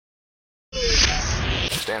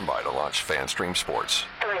Stand by to launch FanStream Sports.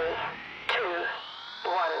 3, 2,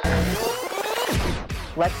 1.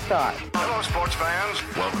 Let's start. Hello, sports fans.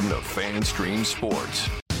 Welcome to FanStream Sports.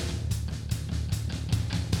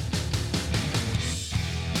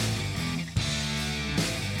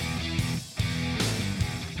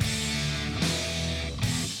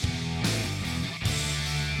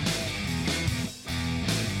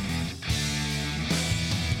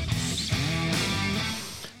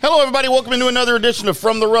 Hello, everybody. Welcome into another edition of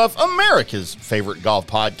From the Rough, America's favorite golf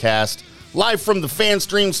podcast. Live from the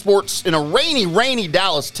FanStream Sports in a rainy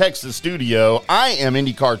Dallas, Texas studio. I am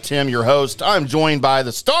IndyCar Tim, your host. I'm joined by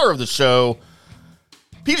the star of the show,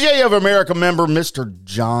 PGA of America member, Mr.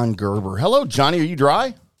 John Gerber. Hello, Johnny. Are you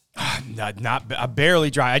dry? Not barely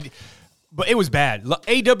dry. But it was bad.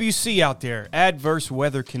 AWC out there, adverse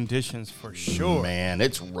weather conditions for sure. Man,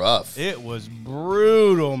 it's rough. It was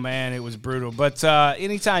brutal, man. It was brutal. But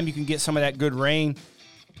anytime you can get some of that good rain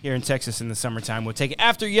here in Texas in the summertime, we'll take it.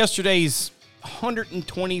 After yesterday's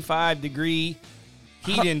 125-degree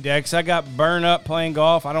heat index, I got burned up playing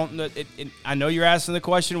golf. I don't know. I know you're asking the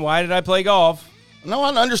question, why did I play golf? No,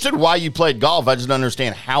 I understood why you played golf. I just don't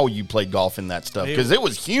understand how you played golf in that stuff because it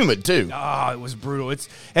was humid too. Oh, it was brutal. It's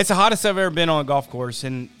the hottest I've ever been on a golf course,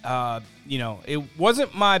 and it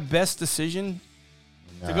wasn't my best decision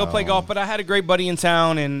to go play golf, but I had a great buddy in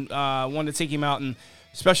town and wanted to take him out. And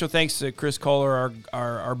special thanks to Chris Kohler,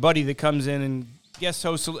 our buddy that comes in and guest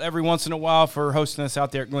hosts every once in a while for hosting us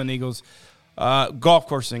out there at Glen Eagles. Golf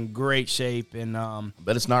course in great shape, and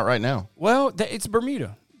but it's not right now. Well, it's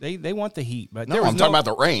Bermuda. They want the heat, but I'm talking about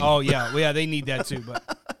the rain. Oh yeah, they need that too. But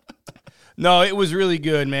no, it was really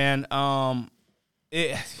good, man.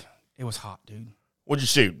 It was hot, dude. What'd you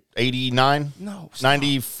shoot? 89? No,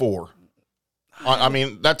 94. I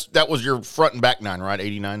mean, that was your front and back nine, right?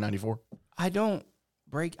 89, 94. I don't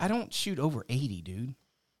shoot over 80, dude.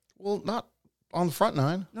 Well, not on the front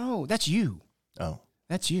nine. No, that's you. Oh,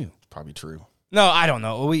 that's you. Probably true. No, I don't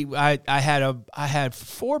know. I had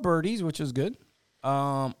 4 birdies, which was good.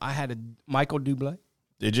 I had a Michael Dublé.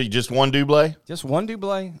 Did you just one Dublé? Just one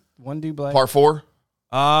Dublé. Par 4?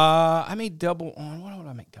 I made double on. What would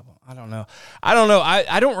I make double? I don't know.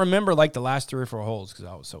 I don't remember like the last 3 or 4 holes because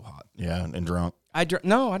I was so hot. Yeah, and drunk.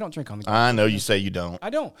 No, I don't drink on the golf. I know you say you don't.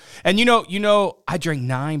 I don't. And you know, I drank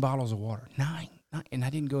 9 bottles of water. 9, and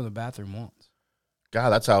I didn't go to the bathroom once.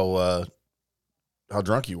 God, that's how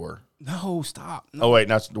drunk you were. No, stop. No. Oh wait,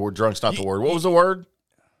 drunk's not the word. What was the word?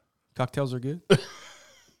 Cocktails are good.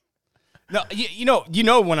 No, you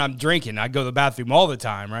know when I'm drinking, I go to the bathroom all the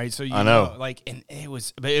time, right? So I know. and it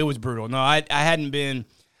was brutal. No, I hadn't been.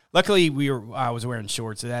 Luckily, I was wearing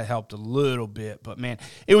shorts, so that helped a little bit. But man,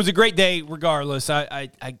 it was a great day. Regardless, I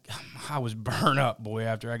was burned up, boy,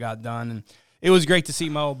 after I got done, and it was great to see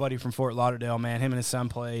my old buddy from Fort Lauderdale. Man, him and his son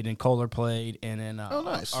played, and Kohler played, and then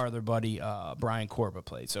nice. Our other buddy Brian Corba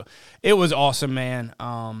played. So it was awesome, man.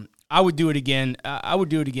 I would do it again. I would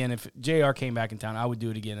do it again if JR came back in town. I would do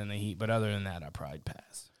it again in the heat. But other than that, I'd probably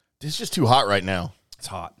pass. It's just too hot right now. It's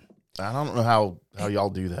hot. I don't know how y'all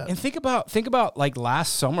do that. And think about like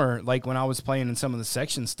last summer, like when I was playing in some of the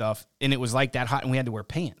section stuff, and it was like that hot, and we had to wear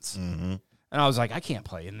pants. Mm-hmm. And I was like, I can't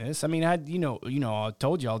play in this. I mean, I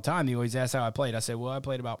told you all the time. You always ask how I played. I said, well, I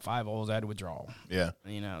played about 5 holes. I had to withdraw. Yeah.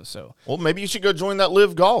 So. Well, maybe you should go join that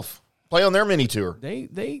Live Golf. Play on their mini tour.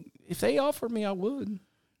 If they offered me, I would.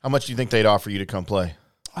 How much do you think they'd offer you to come play?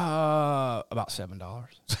 About $7.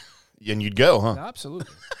 And you'd go, huh? Absolutely.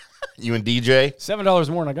 You and DJ? $7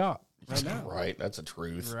 more than I got right now. Right. That's the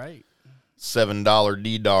truth. Right. $7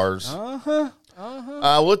 DDARs.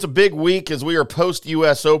 Well, it's a big week as we are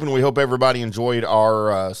post-U.S. Open. We hope everybody enjoyed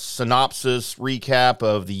our synopsis recap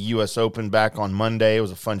of the U.S. Open back on Monday. It was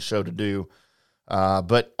a fun show to do.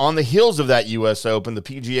 But on the heels of that U.S. Open, the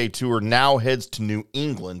PGA Tour now heads to New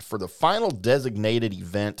England for the final designated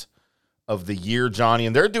event of the year, Johnny.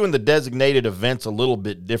 And they're doing the designated events a little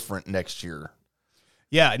bit different next year.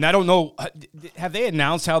 Yeah, and I don't know, have they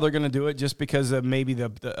announced how they're going to do it just because of maybe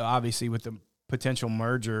the obviously with the potential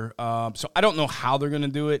merger? So I don't know how they're going to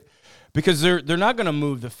do it because they're not going to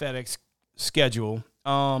move the FedEx schedule.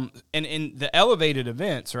 And the elevated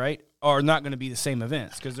events, right, are not going to be the same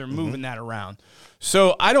events because they're moving that around.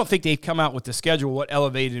 So I don't think they've come out with the schedule what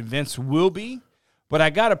elevated events will be, but I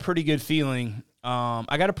got a pretty good feeling.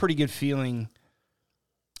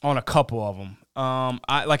 On a couple of them.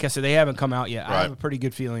 Like I said, they haven't come out yet. Right. I have a pretty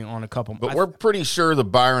good feeling on a couple. But we're pretty sure the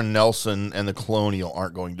Byron Nelson and the Colonial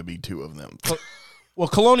aren't going to be 2 of them. Well,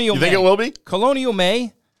 Colonial. You think it will be? Colonial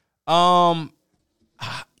may. Valspar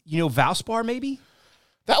maybe.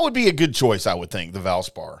 That would be a good choice, I would think. The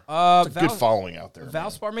Valspar. It's a good following out there.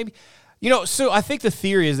 Valspar maybe. So I think the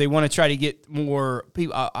theory is they want to try to get more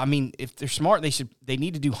people. I mean, if they're smart, they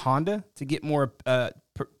need to do Honda to get more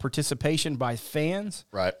participation by fans.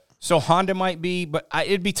 Right. So Honda might be, but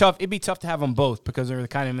it'd be tough. It'd be tough to have them both because they're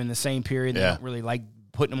kind of in the same period. They don't really like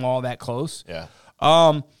putting them all that close. Yeah.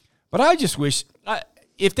 But I just wish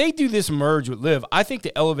if they do this merge with Live, I think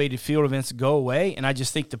the elevated field events go away, and I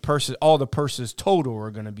just think all the purses total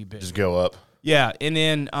are going to be big. Just go up. Yeah, and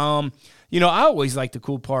then I always like the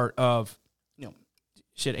cool part of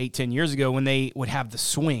 8-10 years ago when they would have the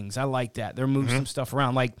swings. I like that. They're moving some stuff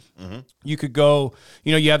around. Like you could go,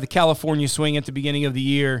 you have the California swing at the beginning of the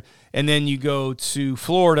year, and then you go to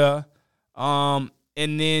Florida, and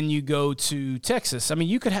then you go to Texas. I mean,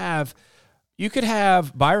 you could have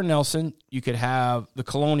Byron Nelson, you could have the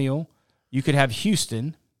Colonial, you could have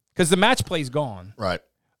Houston, because the match play's gone. Right.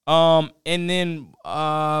 And then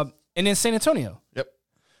San Antonio. Yep.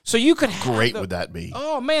 So you could have great would that be?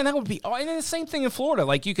 Oh man, that would be. And then the same thing in Florida.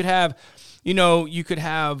 Like you could have,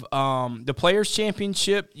 the Players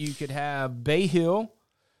Championship. You could have Bay Hill.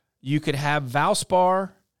 You could have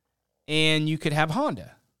Valspar, and you could have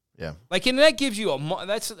Honda. Yeah. Like, and that gives you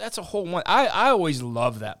that's a whole one. I always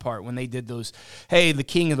love that part when they did those. Hey, the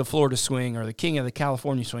king of the Florida swing or the king of the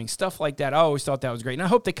California swing, stuff like that. I always thought that was great, and I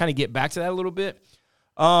hope they kind of get back to that a little bit.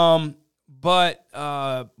 But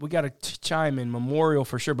we got to chime in Memorial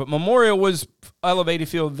for sure. But Memorial was elevated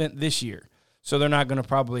field event this year, so they're not going to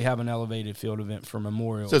probably have an elevated field event for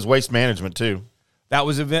Memorial. It says Waste Management too. That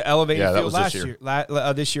was elevated field last year.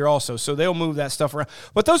 This year also. So they'll move that stuff around.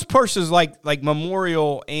 But those purses like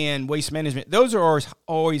Memorial and Waste Management, those are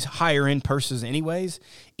always higher end purses anyways,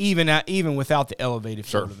 even without the elevated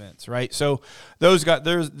field events, right? So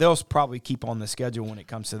they'll probably keep on the schedule when it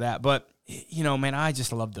comes to that. But man, I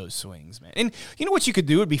just love those swings, man. And you know what you could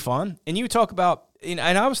do would be fun. And you talk about, and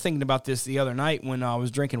I was thinking about this the other night when I was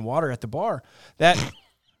drinking water at the bar. That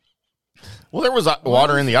well, there was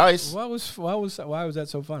water in the ice. Why was that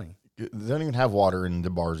so funny? They don't even have water in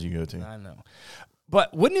the bars you go to. I know,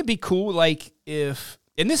 but wouldn't it be cool, like if?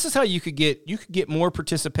 And this is how you could get more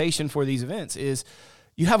participation for these events. Is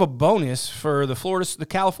you have a bonus for the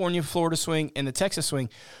California Florida swing and the Texas swing.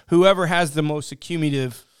 Whoever has the most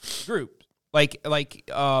accumulative group, like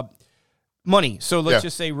money. So let's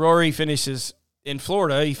just say Rory finishes in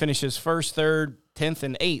Florida. He finishes first, third, 10th,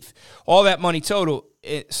 and 8th. All that money total.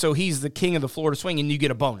 So he's the king of the Florida swing, and you get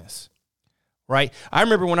a bonus, right? I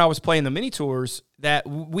remember when I was playing the mini tours that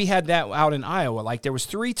we had that out in Iowa. Like there was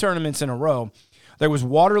 3 tournaments in a row. There was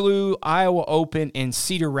Waterloo, Iowa Open, and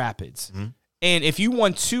Cedar Rapids. Mm-hmm. And if you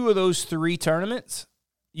won 2 of those 3 tournaments,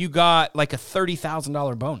 you got like a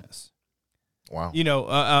 $30,000 bonus. Wow.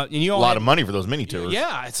 And you a lot of money for those mini tours.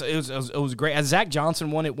 Yeah, it was great. Zach Johnson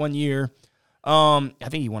won it one year. I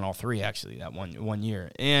think he won all 3 actually that one year.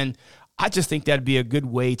 And I just think that'd be a good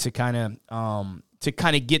way to kind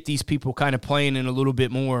of get these people kind of playing in a little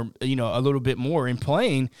bit more and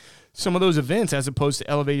playing some of those events as opposed to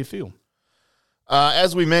elevated field.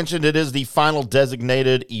 As we mentioned, it is the final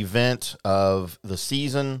designated event of the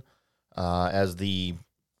season as the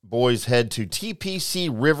boys head to TPC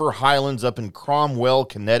River Highlands up in Cromwell,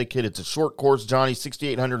 Connecticut. It's a short course, Johnny,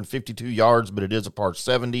 6,852 yards, but it is a par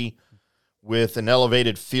 70 with an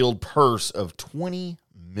elevated field purse of $20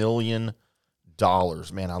 million.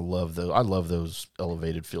 Man, I love those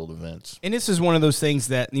elevated field events. And this is one of those things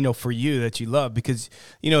that, for you that you love because,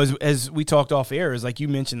 as we talked off air, is like you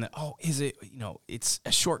mentioned that, it's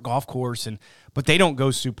a short golf course but they don't go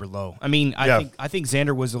super low. I mean, I think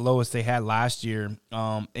Xander was the lowest they had last year,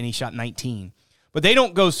 and he shot 19. But they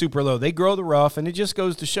don't go super low. They grow the rough, and it just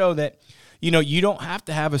goes to show that, you don't have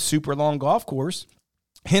to have a super long golf course,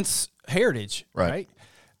 hence heritage, right?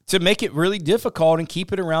 To make it really difficult and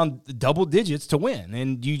keep it around the double digits to win.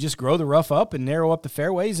 And you just grow the rough up and narrow up the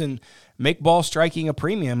fairways and make ball striking a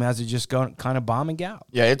premium as it just kind of bombing out.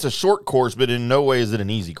 Yeah, it's a short course, but in no way is it an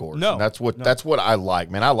easy course. No. And that's what I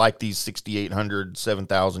like, man. I like these 6,800,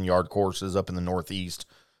 7,000-yard courses up in the Northeast.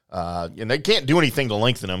 And they can't do anything to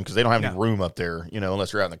lengthen them because they don't have any room up there,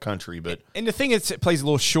 unless you're out in the country. But and the thing is, it plays a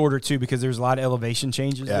little shorter too because there's a lot of elevation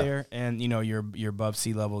changes there, and you're above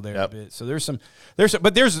sea level there a bit. So there's the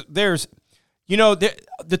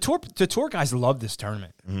tour guys love this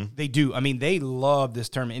tournament. Mm-hmm. They do. I mean, they love this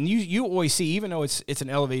tournament, and you always see, even though it's an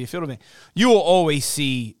elevated field event, you will always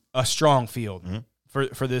see a strong field. Mm-hmm.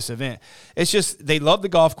 For this event. It's just they love the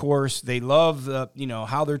golf course. They love the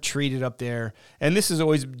how they're treated up there. And this has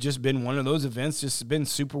always just been one of those events, just been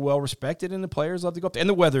super well respected, and the players love to go up there. And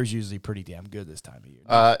the weather is usually pretty damn good this time of year.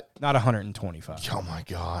 Not 125. Oh my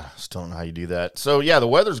God. I still don't know how you do that. So yeah, the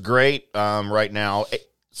weather's great right now.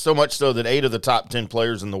 so much so that 8 of the top 10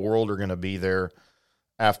 players in the world are going to be there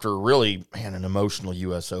after really, man, an emotional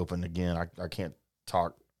U.S. Open. Again, I can't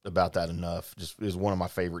talk about that enough. Just is one of my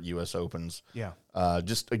favorite U.S. Opens. Yeah.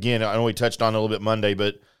 Just, again, I know we touched on it a little bit Monday,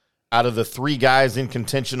 but out of the 3 guys in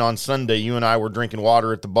contention on Sunday, you and I were drinking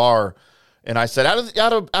water at the bar, and I said,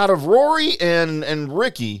 out of Rory and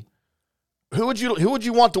Ricky, who would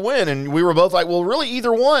you want to win? And we were both like, well, really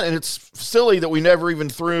either one. And it's silly that we never even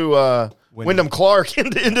threw Wyndham Clark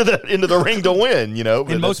into the ring to win, you know.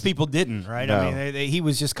 And most people didn't, right? No. I mean, he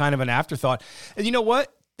was just kind of an afterthought. And you know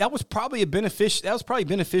what? That was probably beneficial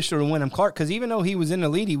to Wyndham Clark, because even though he was in the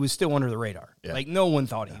lead, he was still under the radar. Yeah. Like, no one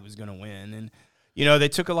thought he was going to win. And, you know, they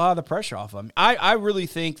took a lot of the pressure off of him. I really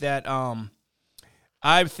think that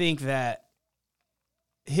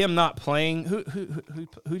him not playing, who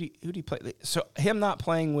do you play? So him not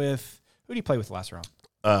playing with, who do you play with last round?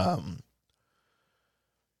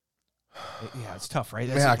 Yeah, it's tough, right?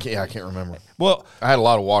 I can't remember. Well, I had a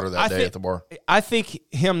lot of water that day at the bar. I think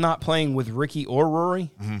him not playing with Ricky or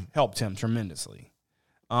Rory helped him tremendously.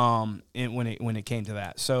 When it came to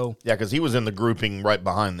that, so Yeah, because he was in the grouping right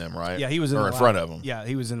behind them, right? yeah, he was in front of them. Yeah,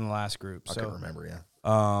 he was in the last group. I So can remember.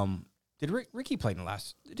 Yeah, did Ricky play in the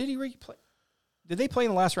last? Ricky play? Did they play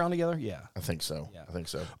in the last round together? Yeah, I think so. Yeah. I think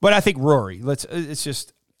so. but I think Rory. It's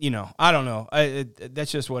just, you know, I don't know.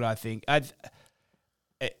 That's just what I think.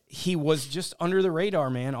 He was just under the radar,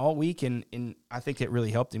 man, all week, and I think it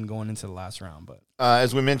really helped him going into the last round. But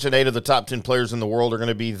As we mentioned, 8 of the top 10 players in the world are going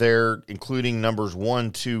to be there, including numbers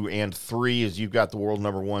 1, 2, and 3, as you've got the world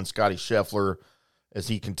number 1, Scottie Scheffler, as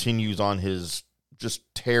he continues on his just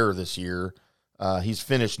tear this year. He's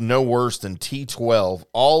finished no worse than T12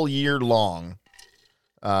 all year long.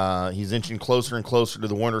 He's inching closer and closer to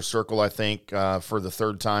the winner's circle, I think, for the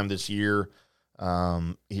 3rd time this year.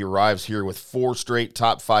 He arrives here with 4 straight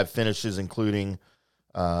top 5 finishes, including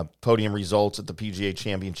podium results at the PGA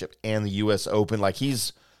Championship and the U.S. Open. Like,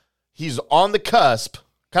 he's on the cusp,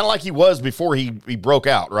 kind of like he was before he broke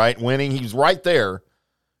out, right? Winning, he's right there,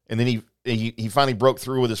 and then he finally broke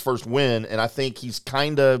through with his first win, and I think he's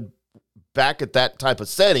kind of back at that type of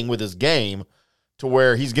setting with his game, to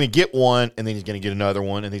where he's going to get one, and then he's going to get another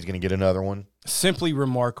one, and he's going to get another one. simply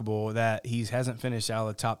remarkable that he hasn't finished out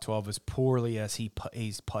of the top 12 as poorly as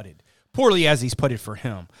he's putted. Poorly as he's putted for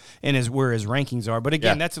him and where his rankings are. But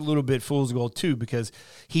again, that's a little bit fool's gold too, because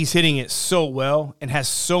he's hitting it so well and has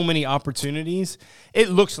so many opportunities. It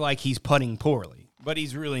looks like he's putting poorly, but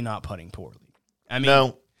he's really not putting poorly. I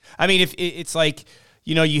mean, if it's like,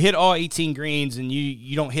 you know, you hit all 18 greens and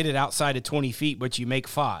you don't hit it outside of 20 feet, but you make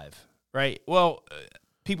 5, right? Well,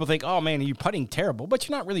 people think, oh, man, you're putting terrible, but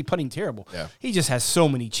you're not really putting terrible. Yeah. He just has so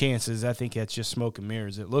many chances. I think that's just smoke and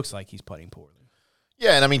mirrors. It looks like he's putting poorly.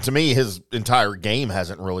 Yeah, and I mean, to me, his entire game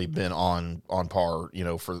hasn't really been on par, you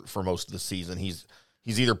know, for most of the season. He's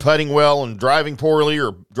either putting well and driving poorly,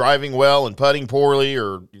 or driving well and putting poorly,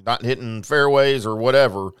 or not hitting fairways or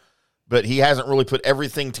whatever. But he hasn't really put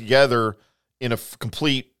everything together in a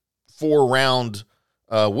complete 4-round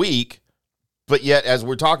week. But yet, as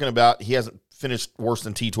we're talking about, he hasn't finished worse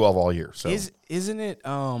than T12 all year. So isn't it? I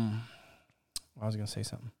was going to say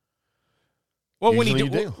something. Well,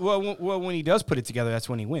 when he does put it together, that's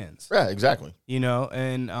when he wins. Yeah, exactly. You know,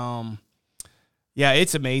 and yeah,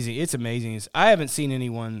 it's amazing. It's amazing. I haven't seen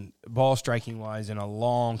anyone ball striking wise in a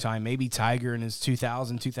long time. Maybe Tiger in his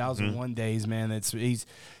 2001 days, man.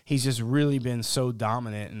 He's just really been so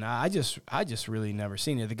dominant, and I just really never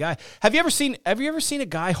seen it. The guy. Have you ever seen a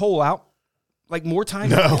guy hole out like more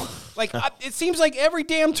times? No. It seems like every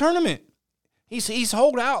damn tournament he's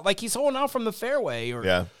holed out. Like he's holding out from the fairway, or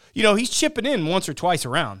yeah. You know, he's chipping in once or twice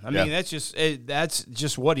around. I mean, that's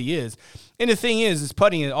just what he is. And the thing is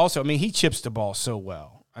putting it also. I mean, he chips the ball so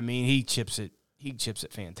well. I mean, he chips it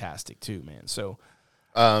fantastic too, man. So,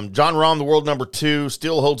 Jon Rahm, the world number 2,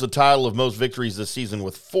 still holds the title of most victories this season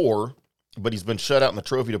with 4, but he's been shut out in the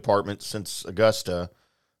trophy department since Augusta.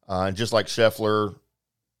 And just like Scheffler,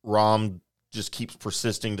 Rahm just keeps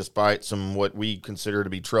persisting despite some what we consider to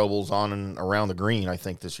be troubles on and around the green, I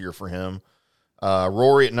think, this year for him.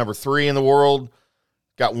 Rory at number 3 in the world,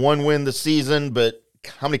 got 1 win this season, but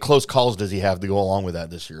how many close calls does he have to go along with that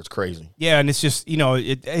this year? It's crazy. Yeah, and it's just, you know,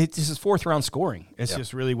 it's his 4th round scoring. It's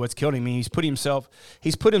just really what's killing him. I mean, he's put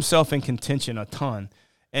himself in contention a ton.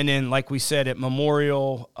 And then, like we said, at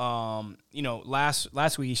Memorial, you know,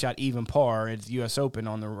 last week he shot even par at the U.S. Open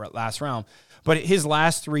on the last round. But his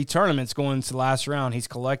last 3 tournaments going to the last round, he's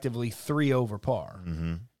collectively 3 over par.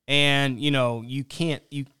 Mm-hmm. And, you know, you can't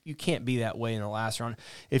be that way in the last round.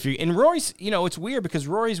 And Rory's, you know, it's weird because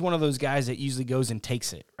Rory's one of those guys that usually goes and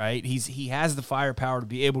takes it, right? He has the firepower to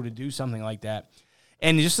be able to do something like that.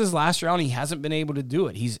 And just this last round, he hasn't been able to do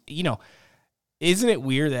it. He's, isn't it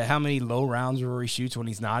weird that how many low rounds Rory shoots when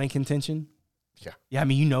he's not in contention? Yeah. Yeah, I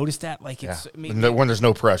mean, you noticed that? Like, it's, I mean, when there's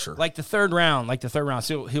no pressure. Like the third round.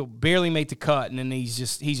 So he'll barely make the cut, and then he's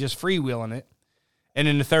just freewheeling it. And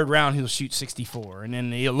in the third round, he'll shoot 64. And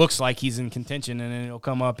then it looks like he's in contention, and then he'll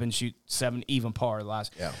come up and shoot 7 even par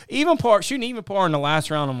last. Yeah. Shooting even par in the last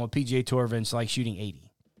round on a PGA Tour event's like shooting 80.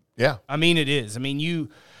 Yeah. I mean, it is. I mean,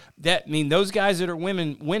 those guys that are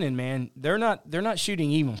winning, man, they're not shooting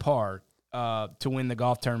even par to win the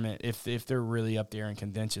golf tournament if they're really up there in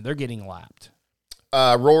contention. They're getting lapped.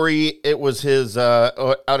 Rory, it was his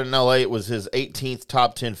out in LA. It was his 18th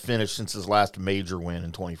top 10 finish since his last major win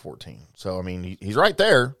in 2014. So I mean, he's right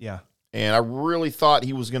there. Yeah. And I really thought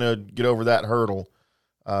he was going to get over that hurdle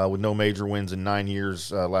with no major wins in 9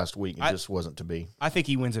 years last week. It just wasn't to be. I think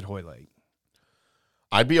he wins at Hoylake.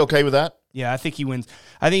 I'd be okay with that. Yeah, I think he wins.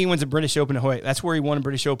 I think he wins a British Open at Hoylake. That's where he won a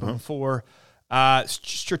British Open before.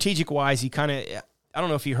 Strategic wise, he kind of. I don't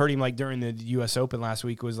know if you heard him like during the U.S. Open last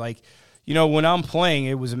week. Was like. When I'm playing,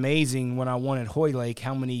 it was amazing when I won at Hoylake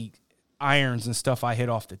how many irons and stuff I hit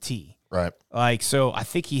off the tee. Right. So I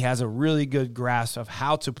think he has a really good grasp of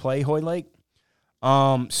how to play Hoylake.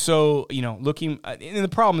 Looking, and the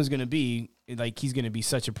problem is going to be, like, he's going to be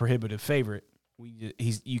such a prohibitive favorite.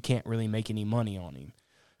 You can't really make any money on him.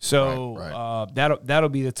 So right. That'll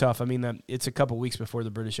be the tough. I mean, it's a couple weeks before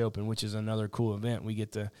the British Open, which is another cool event. We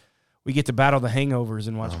get to battle the hangovers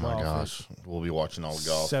and watch golf. Oh, my gosh. We'll be watching all the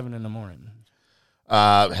golf. 7 a.m.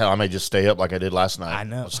 Hell, I may just stay up like I did last night. I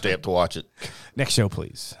know. I'll stay up to watch it. Next show,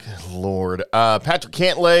 please. Good Lord. Patrick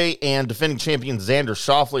Cantlay and defending champion Xander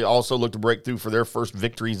Schauffele also look to break through for their first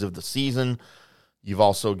victories of the season. You've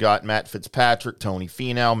also got Matt Fitzpatrick, Tony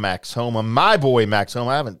Finau, Max Homa. My boy, Max Homa.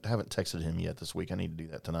 I haven't texted him yet this week. I need to do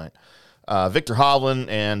that tonight. Victor Hovland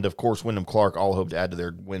and, of course, Wyndham Clark all hope to add to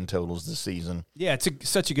their win totals this season. Yeah, it's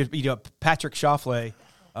such a good Patrick Schauffele,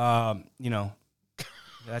 they're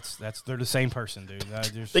the same person, dude.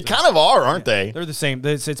 They kind of are, aren't they? They're the same.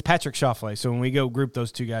 It's Patrick Schauffele. So when we go group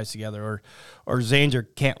those two guys together, or Xander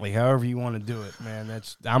Cantlay, however you want to do it, man,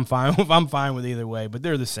 I'm fine with either way. But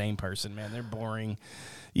they're the same person, man. They're boring.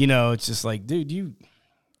 It's just like, dude,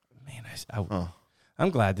 I'm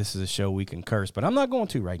glad this is a show we can curse, but I'm not going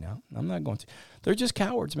to right now. I'm not going to. They're just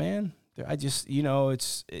cowards, man. It's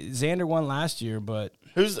Xander won last year, but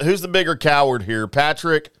who's the bigger coward here,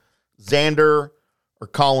 Patrick, Xander, or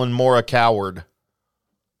Colin Mora coward?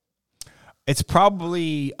 It's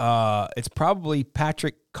probably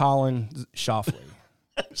Patrick Colin Schauffele.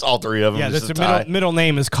 It's all three of them. Yeah, that's the middle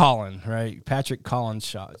name is Colin, right? Patrick Colin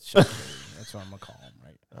Schauffele. That's what I'm gonna call him,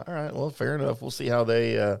 right? All right, well, fair enough. We'll see how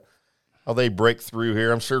they break through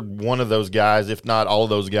here. I'm sure one of those guys, if not all of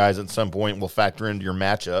those guys, at some point will factor into your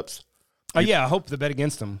matchups. I hope to bet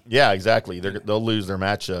against them. Yeah, exactly. They'll lose their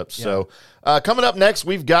matchups. Yeah. So coming up next,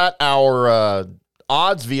 we've got our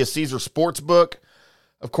odds via Caesar Sportsbook.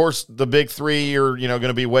 Of course, the big three are going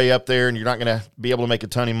to be way up there, and you're not going to be able to make a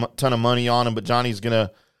ton of money on them. But Johnny's going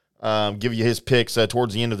to give you his picks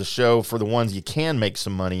towards the end of the show for the ones you can make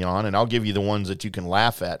some money on, and I'll give you the ones that you can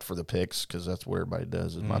laugh at for the picks because that's what everybody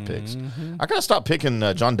does is my picks. I gotta stop picking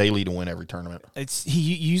John Daly to win every tournament.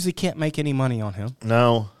 He usually can't make any money on him.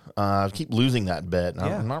 No, I keep losing that bet. And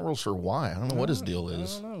I'm not real sure why. I don't know what his deal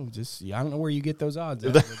is. I don't know. I don't know where you get those odds.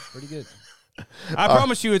 It's pretty good. I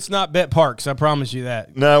promise you, it's not Bet Parks. I promise you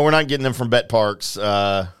that. No, we're not getting them from Bet Parks.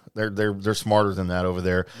 They're smarter than that over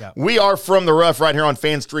there. Yeah. We are From the Rough right here on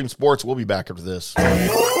FanStream Sports. We'll be back after this.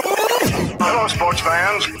 Hello, sports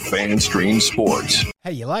fans. FanStream Sports.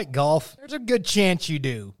 Hey, you like golf? There's a good chance you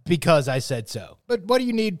do, because I said so. But what do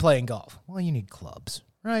you need playing golf? Well, you need clubs.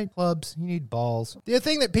 Right, clubs, you need balls. The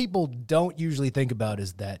thing that people don't usually think about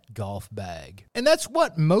is that golf bag. And that's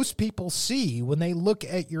what most people see when they look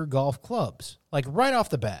at your golf clubs, like right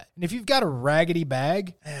off the bat. And if you've got a raggedy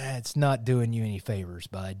bag, it's not doing you any favors,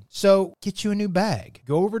 bud. So get you a new bag.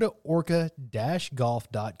 Go over to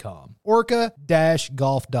orca-golf.com.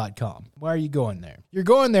 Orca-golf.com. Why are you going there? You're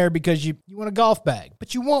going there because you want a golf bag,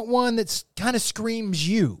 but you want one that's kind of screams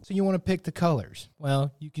you. So you want to pick the colors.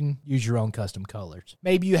 Well, you can use your own custom colors.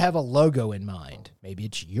 Maybe you have a logo in mind. Maybe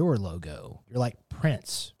it's your logo. You're like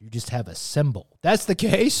Prince. You just have a symbol. That's the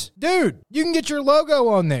case. Dude, you can get your logo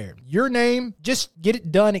on there. Your name, just get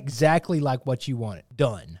it done exactly like what you want it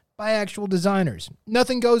done. By actual designers.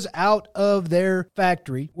 Nothing goes out of their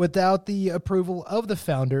factory without the approval of the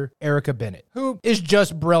founder, Erica Bennett, who is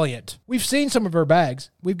just brilliant. We've seen some of her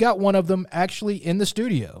bags. We've got one of them actually in the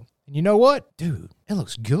studio. And you know what? Dude, it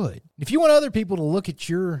looks good. If you want other people to look at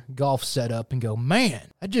your golf setup and go, man,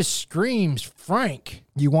 that just screams Frank.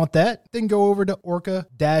 You want that? Then go over to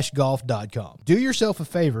orca-golf.com. Do yourself a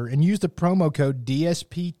favor and use the promo code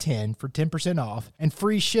DSP10 for 10% off and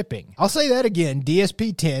free shipping. I'll say that again,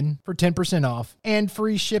 DSP10 for 10% off and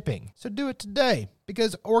free shipping. So do it today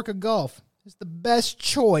because Orca Golf is the best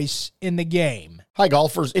choice in the game. Hi,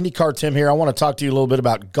 golfers. IndyCar Tim here. I want to talk to you a little bit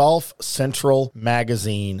about Golf Central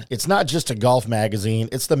Magazine. It's not just a golf magazine.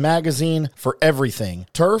 It's the magazine for everything.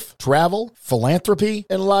 Turf, travel, philanthropy,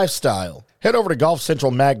 and lifestyle. Head over to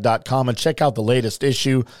golfcentralmag.com and check out the latest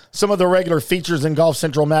issue. Some of the regular features in Golf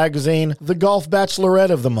Central Magazine: the Golf Bachelorette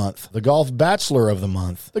of the Month, the Golf Bachelor of the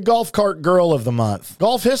Month, the Golf Cart Girl of the Month,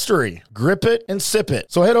 Golf History, Grip It and Sip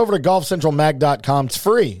It. So head over to golfcentralmag.com. It's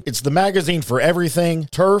free. It's the magazine for everything: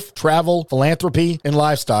 turf, travel, philanthropy, and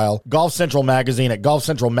lifestyle. Golf Central Magazine at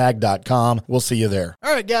golfcentralmag.com. We'll see you there.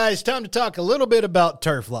 All right, guys, time to talk a little bit about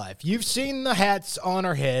Turf Life. You've seen the hats on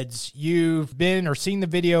our heads. You've been or seen the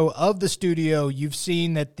video of the studio. You've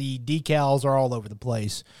seen that the decals are all over the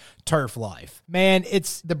place. Turf Life. Man,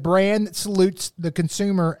 it's the brand that salutes the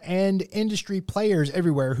consumer and industry players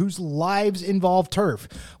everywhere whose lives involve turf.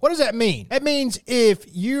 What does that mean? That means if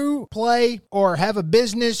you play or have a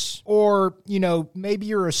business or, maybe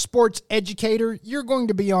you're a sports educator, you're going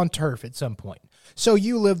to be on turf at some point. So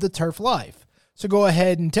you live the turf life. So go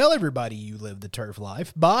ahead and tell everybody you live the turf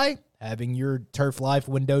life by having your Turf Life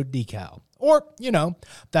window decal or,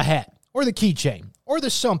 the hat or the keychain or the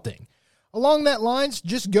something. Along that lines,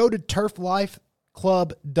 just go to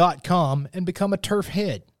turflifeclub.com and become a turf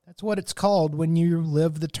head. That's what it's called when you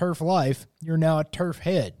live the turf life. You're now a turf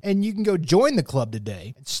head. And you can go join the club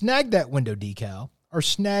today and snag that window decal or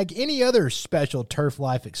snag any other special Turf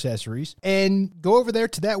Life accessories and go over there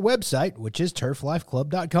to that website, which is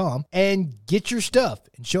turflifeclub.com, and get your stuff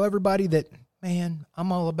and show everybody that, man,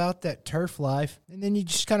 I'm all about that turf life. And then you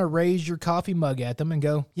just kind of raise your coffee mug at them and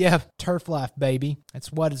go, yeah, turf life, baby. That's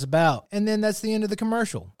what it's about. And then that's the end of the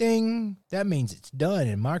commercial. Ding. That means it's done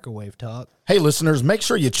in microwave talk. Hey, listeners, make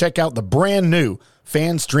sure you check out the brand new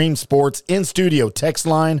FanStream Sports in-studio text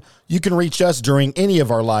line. You can reach us during any of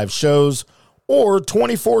our live shows or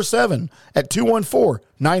 24/7 at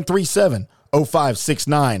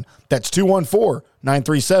 214-937-0569. That's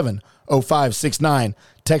 214-937-0569.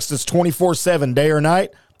 Text us 24/7, day or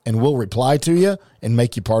night, and we'll reply to you and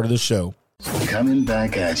make you part of the show. Coming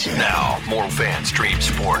back at you. Now, more FanStream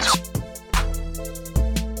Sports.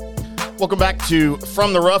 Welcome back to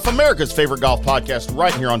From the Rough, America's favorite golf podcast,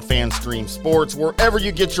 right here on FanStream Sports, wherever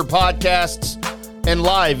you get your podcasts, and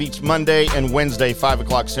live each Monday and Wednesday, 5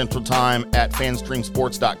 o'clock Central Time at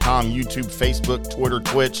fanstreamsports.com, YouTube, Facebook, Twitter,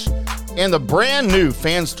 Twitch, and the brand new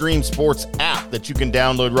FanStream Sports app that you can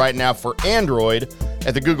download right now for Android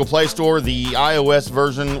at the Google Play Store. The iOS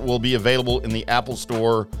version will be available in the Apple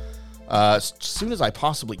Store as soon as I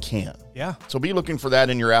possibly can. Yeah. So be looking for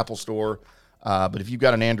that in your Apple Store. But if you've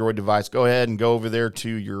got an Android device, go ahead and go over there to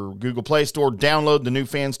your Google Play Store, download the new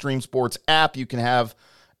FanStream Sports app. You can have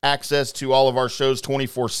access to all of our shows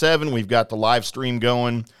 24/7. We've got the live stream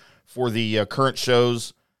going for the current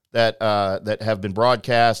shows that have been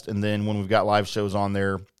broadcast, and then when we've got live shows on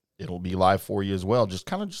there, it'll be live for you as well,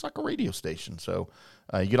 just like a radio station. So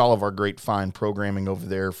you get all of our great, fine programming over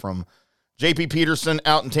there, from J.P. Peterson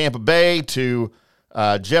out in Tampa Bay to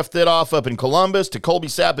Jeff Thidoff up in Columbus to Colby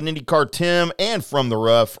Sapp and IndyCar Tim, and From the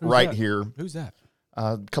Rough here. Who's that?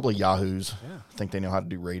 A couple of yahoos. Yeah. I think they know how to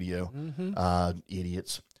do radio.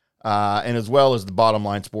 Idiots. And as well as the Bottom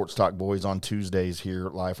Line Sports Talk boys on Tuesdays here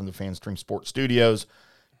live from the FanStream Sports Studios.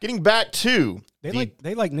 Getting back to they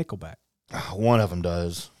like Nickelback. One of them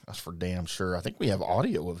does. That's for damn sure. I think we have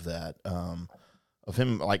audio of that, of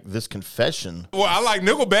him, like this confession. Well, I like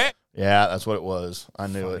Nickelback. Yeah, that's what it was. I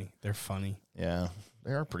knew it. They're funny. Yeah,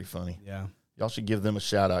 they are pretty funny. Yeah. Y'all should give them a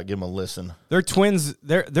shout out. Give them a listen. They're twins.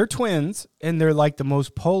 They're twins, and they're like the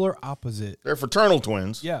most polar opposite. They're fraternal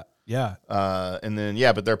twins. Yeah. Yeah.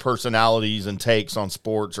 But their personalities and takes on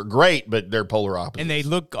sports are great, but they're polar opposites. And they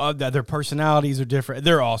look, their personalities are different.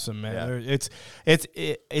 They're awesome, man. Yeah.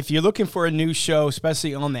 If you're looking for a new show,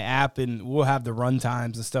 especially on the app, and we'll have the run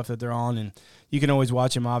times and stuff that they're on, and you can always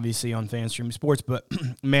watch them obviously on FanStream Sports. But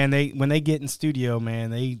man, when they get in studio, man,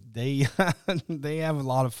 they they have a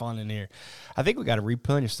lot of fun in here. I think we got to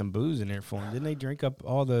replenish some booze in there for them. Didn't they drink up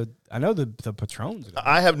all the? I know the Patrons.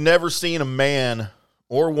 I have never seen a man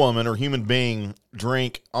or woman or human being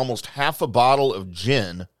drink almost half a bottle of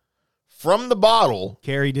gin from the bottle.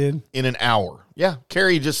 Carrie did in an hour. Yeah,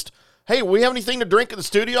 Carrie just, hey, we have anything to drink at the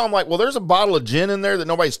studio? I'm like, well, there's a bottle of gin in there that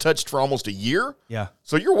nobody's touched for almost a year. Yeah.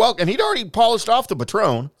 So you're welcome. And he'd already polished off the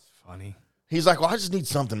Patron. Funny. He's like, well, I just need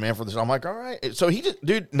something, man, for this. I'm like, all right. So he just,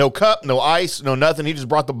 dude, no cup, no ice, no nothing. He just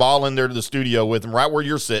brought the ball in there to the studio with him, right where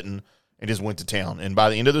you're sitting, and just went to town. And by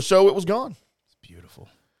the end of the show, it was gone. It's beautiful.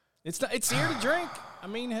 It's here to drink. I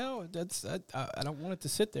mean, hell, I don't want it to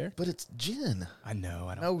sit there. But it's gin. I know.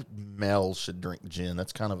 I don't. No male should drink gin.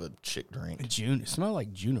 That's kind of a chick drink. It smells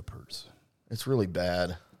like junipers. It's really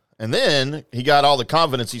bad. And then he got all the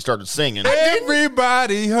confidence. He started singing.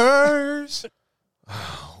 Everybody hurts.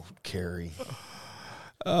 Oh, Carrie.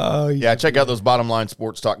 Oh, Yeah, check out those Bottom Line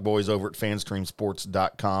Sports Talk boys over at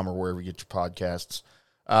fanstreamsports.com or wherever you get your podcasts.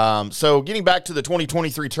 So getting back to the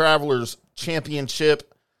 2023 Travelers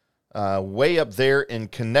Championship, way up there in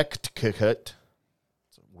Connecticut.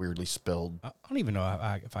 It's weirdly spelled. I don't even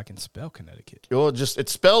know if I can spell Connecticut. Well,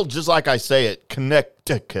 it's spelled just like I say it,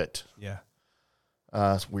 Connecticut. Yeah.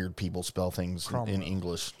 It's weird people spell things in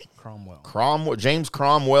English. Cromwell. James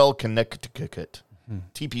Cromwell, Connecticut.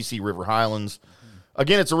 TPC River Highlands.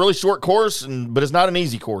 Again, it's a really short course, but it's not an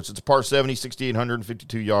easy course. It's a par 70,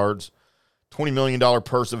 6,852 yards. $20 million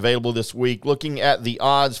purse available this week. Looking at the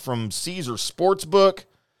odds from Caesar Sportsbook,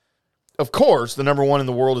 of course, the number one in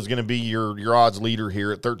the world is going to be your odds leader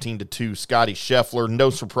here at 13-2, Scotty Scheffler. No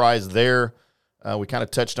surprise there. We kind of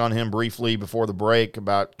touched on him briefly before the break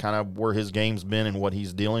about kind of where his game's been and what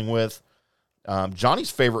he's dealing with.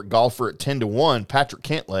 Johnny's favorite golfer at 10-1, Patrick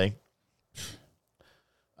Cantlay.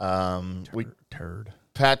 Turd.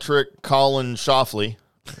 Patrick Colin Shoffley.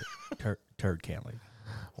 Turd Cantley.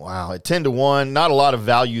 Wow, at 10-1, not a lot of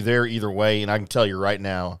value there either way, and I can tell you right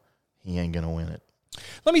now, he ain't going to win it.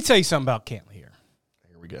 Let me tell you something about Cantley here.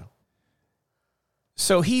 Here we go.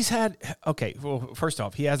 So he's had, okay, well, first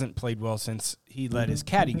off, he hasn't played well since he let his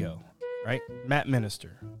caddy go, right? Matt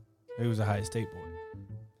Minister, who was a Ohio State boy.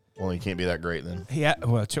 Well, he can't be that great then.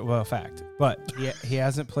 Well, fact. But he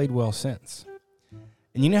hasn't played well since.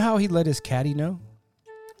 And you know how he let his caddy know?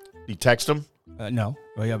 You text him? No.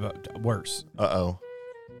 Well, yeah, but worse. Uh-oh.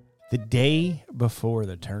 The day before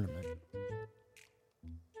the tournament,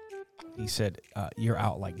 he said, you're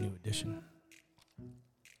out like New Edition.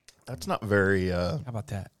 That's not very... How about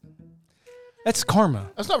that? That's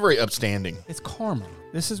karma. That's not very upstanding. It's karma.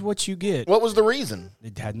 This is what you get. What was the reason?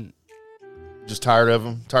 It hadn't... Just tired of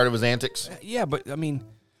him? Tired of his antics? Yeah, but, I mean...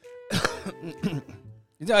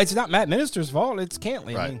 It's not Matt Minister's fault. It's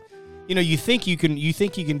Cantlay. Right. I mean, you think you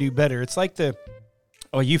can do better. It's like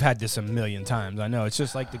you've had this a million times. I know. It's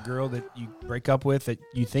just like the girl that you break up with that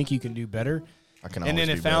you think you can do better. I can always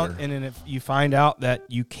do better. And then if you find out that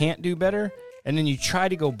you can't do better, and then you try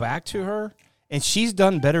to go back to her, and she's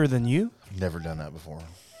done better than you. I've never done that before.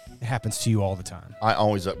 It happens to you all the time. I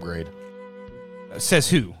always upgrade. Says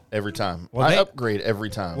who? Every time. Well, I upgrade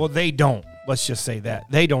every time. Well, they don't. Let's just say that.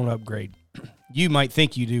 They don't upgrade. You might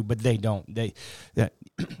think you do, but they don't.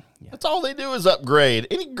 That's all they do is upgrade.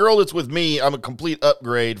 Any girl that's with me, I'm a complete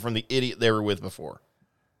upgrade from the idiot they were with before.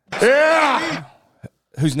 Yeah.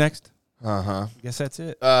 Who's next? Uh-huh. Guess that's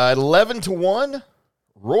it. At 11-1,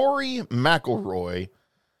 Rory McIlroy,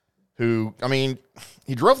 who, I mean,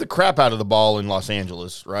 he drove the crap out of the ball in Los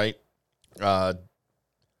Angeles, right? Plus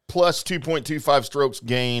 2.25 strokes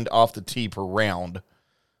gained off the tee per round.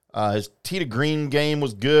 His tee to green game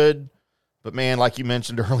was good. But, man, like you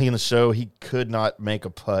mentioned early in the show, he could not make a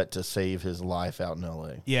putt to save his life out in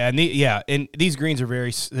L.A. Yeah, and these greens are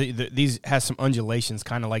these has some undulations,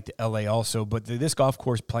 kind of like the L.A. also. But this golf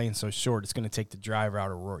course playing so short, it's going to take the driver out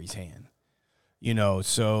of Rory's hand.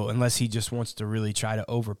 So unless he just wants to really try to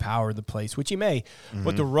overpower the place, which he may.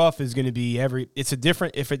 But the rough is going to be it's a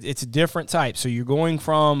different type. So you're going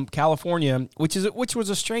from California, which was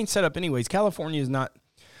a strange setup anyways. California is not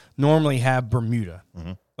normally have Bermuda.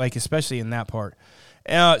 Like, especially in that part.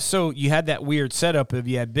 So you had that weird setup of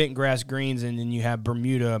you had bent grass greens and then you have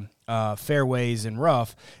Bermuda fairways and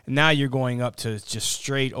rough. And now you're going up to just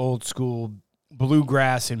straight old school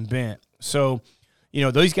bluegrass and bent. So,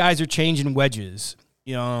 those guys are changing wedges.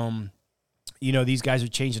 These guys are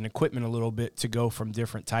changing equipment a little bit to go from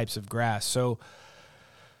different types of grass. So,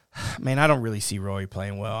 man, I don't really see Rory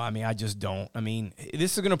playing well. I mean, I just don't. I mean,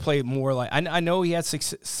 this is going to play more like I know he had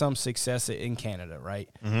some success in Canada, right?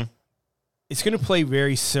 Mm-hmm. It's going to play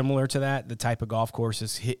very similar to that. The type of golf course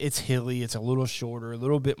it's hilly, it's a little shorter, a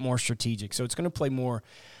little bit more strategic. So it's going to play more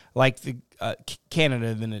like the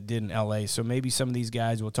Canada than it did in LA. So maybe some of these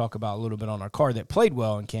guys we'll talk about a little bit on our card that played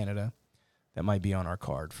well in Canada that might be on our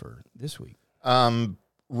card for this week.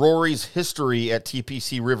 Rory's history at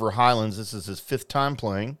TPC River Highlands, this is his 5th time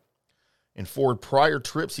playing. In 4 prior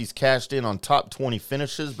trips, he's cashed in on top 20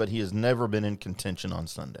 finishes, but he has never been in contention on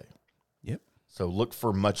Sunday. Yep. So look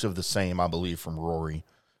for much of the same, I believe, from Rory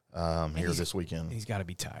here this weekend. He's got to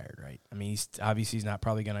be tired, right? I mean, he's not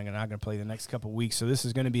probably not going to play the next couple of weeks. So this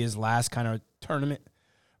is going to be his last kind of tournament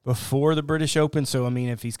before the British Open. So I mean,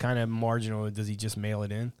 if he's kind of marginal, does he just mail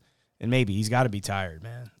it in? And maybe he's got to be tired,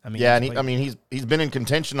 man. I mean, yeah, and he's been in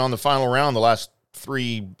contention on the final round the last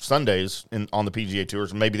 3 Sundays on the PGA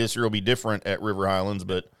Tours. Maybe this year will be different at River Highlands,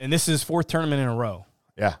 and this is his 4th tournament in a row.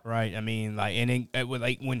 Yeah, right. I mean,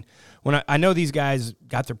 when I know these guys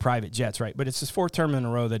got their private jets, right? But it's his 4th tournament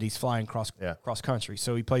in a row that he's flying cross country.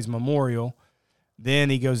 So he plays Memorial, then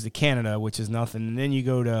he goes to Canada, which is nothing, and then you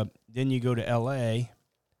go to L.A.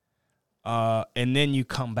 And then you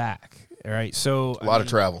come back. All right, so a lot of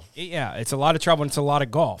travel. Yeah, it's a lot of travel and it's a lot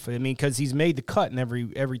of golf. I mean, because he's made the cut in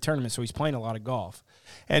every tournament, so he's playing a lot of golf.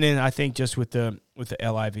 And then I think just with the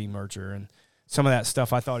LIV merger and some of that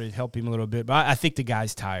stuff, I thought it'd help him a little bit. But I think the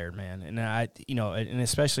guy's tired, man. And and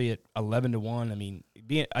especially at 11-1. I mean,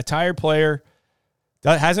 being a tired player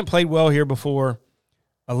that hasn't played well here before,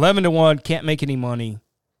 11-1, can't make any money.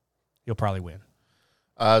 He'll probably win.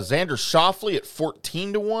 Xander Schauffele at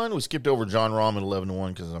 14-1. We skipped over John Rahm at 11-1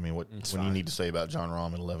 because, I mean, what do you need to say about John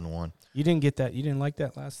Rahm at 11-1? You didn't get that. You didn't like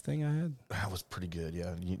that last thing I had? That was pretty good,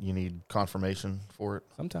 yeah. You need confirmation for it?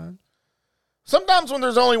 Sometimes when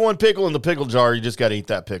there's only one pickle in the pickle jar, you just got to eat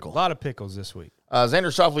that pickle. A lot of pickles this week.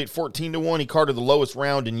 Xander Schauffele at 14-1. He carded the lowest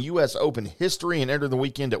round in U.S. Open history and entered the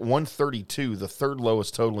weekend at 132, the 3rd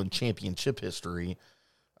lowest total in championship history.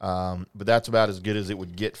 But that's about as good as it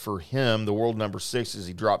would get for him. The world number 6 is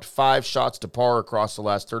he dropped 5 shots to par across the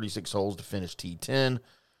last 36 holes to finish T10.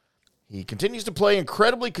 He continues to play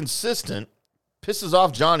incredibly consistent, pisses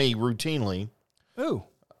off Johnny routinely. Who?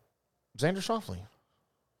 Xander Schauffele.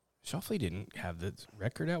 Schauffele didn't have the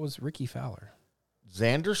record. That was Ricky Fowler.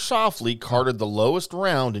 Xander Schauffele carded the lowest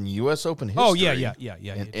round in U.S. Open history. Oh, yeah.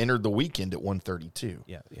 And entered the weekend at 132.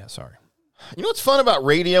 Yeah, sorry. You know what's fun about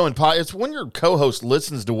radio and pod? It's when your co-host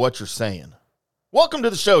listens to what you're saying. Welcome to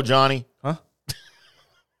the show, Johnny. Huh?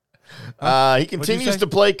 He continues to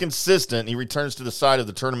play consistent. He returns to the side of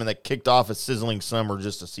the tournament that kicked off a sizzling summer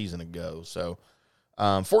just a season ago. So,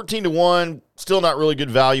 14-1, still not really good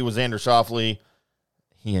value with Xander Schauffele.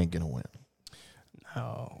 He ain't gonna win.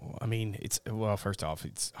 No, I mean first off,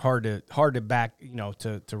 it's hard to back,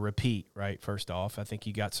 to repeat, right? First off, I think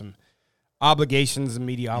you got some obligations and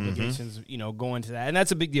media obligations, going to that. And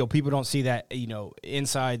that's a big deal. People don't see that,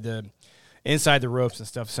 inside the ropes and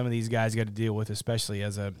stuff some of these guys got to deal with, especially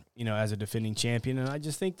as a defending champion. And I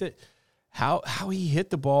just think that how he hit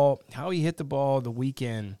the ball the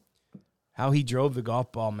weekend, how he drove the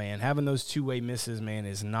golf ball, man, having those two-way misses, man,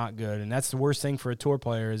 is not good. And that's the worst thing for a tour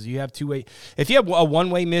player is you have two-way. If you have a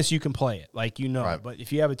one-way miss, you can play it, right. But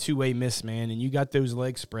if you have a two-way miss, man, and you got those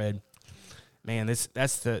legs spread, man, that's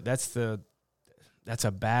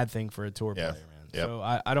a bad thing for a tour player, man. Yep. So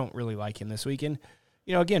I don't really like him this weekend.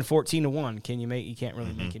 Again, 14-1. You can't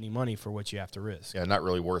really make any money for what you have to risk. Yeah, not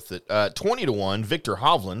really worth it. 20-1, Victor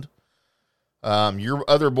Hovland. Your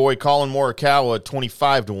other boy, Colin Morikawa, at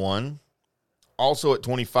 25-1. Also at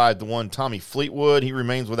 25-1, Tommy Fleetwood. He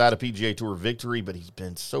remains without a PGA Tour victory, but he's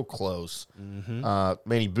been so close. Man,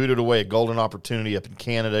 he booted away a golden opportunity up in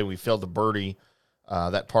Canada. We failed to birdie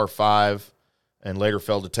that par 5. And later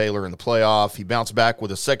fell to Taylor in the playoff. He bounced back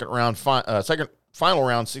with a second final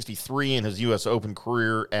round 63 in his U.S. Open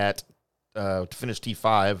career to finish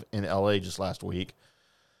T5 in L.A. just last week.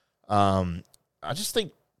 I just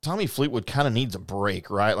think Tommy Fleetwood kind of needs a break,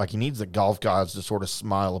 right? Like he needs the golf gods to sort of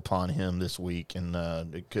smile upon him this week, and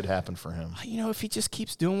it could happen for him. If he just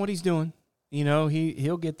keeps doing what he's doing,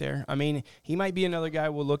 he'll get there. I mean, he might be another guy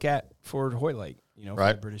we'll look at for Hoylake, for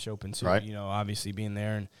right. the British Open too. Right. Obviously being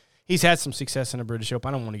there and. He's had some success in the British Open.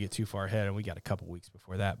 I don't want to get too far ahead, and we got a couple weeks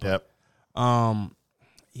before that. But, I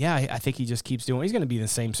think he just keeps doing. He's going to be in the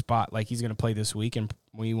same spot. Like he's going to play this week, and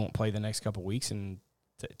we won't play the next couple weeks, and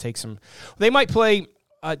take some. They might play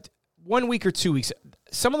 1 week or 2 weeks.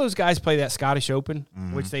 Some of those guys play that Scottish Open,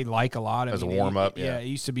 which they like a lot as a warm up. Yeah, it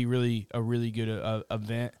used to be a really good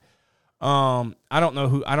event. I don't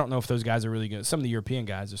know if those guys are really good. Some of the European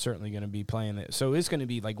guys are certainly going to be playing it, so it's going to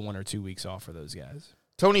be like 1 or 2 weeks off for those guys.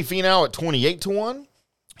 Tony Finau at 28-1.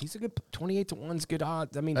 He's a good 28-1's good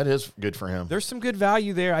odds. I mean, that is good for him. There's some good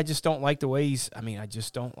value there. I just don't like the way I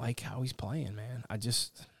just don't like how he's playing, man. I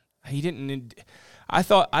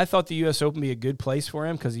thought the U.S. Open would be a good place for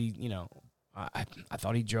him because I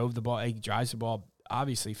thought he drove the ball. He drives the ball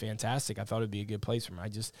obviously fantastic. I thought it'd be a good place for him.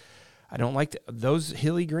 I don't like those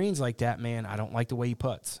hilly greens like that, man. I don't like the way he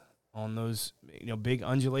putts on those big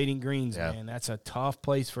undulating greens, man. That's a tough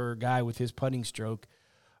place for a guy with his putting stroke.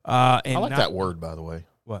 I like that word, by the way.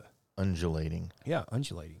 What? Undulating. Yeah,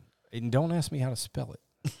 undulating. And don't ask me how to spell it.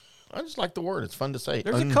 I just like the word. It's fun to say.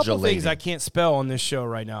 There's a couple things I can't spell on this show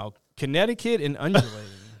right now. Connecticut and undulating.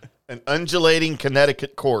 An undulating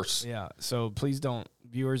Connecticut course. Yeah, so please don't,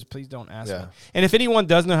 viewers, please don't ask Yeah. me. And if anyone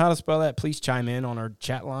does know how to spell that, please chime in on our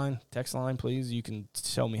chat line, text line, please. You can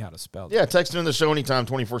tell me how to spell that. Yeah, text in the show anytime,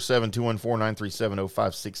 24/7,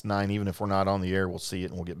 214-937-0569. Even if we're not on the air, we'll see it,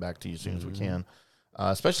 and we'll get back to you as soon as we can.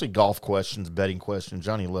 Especially golf questions, betting questions.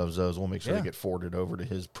 Johnny loves those. We'll make sure they get forwarded over to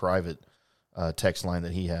his private text line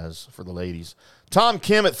that he has for the ladies. Tom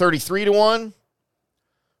Kim at 33-1.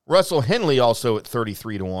 Russell Henley also at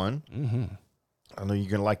 33-1. Mm-hmm. I know you're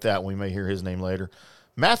going to like that. We may hear his name later.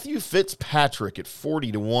 Matthew Fitzpatrick at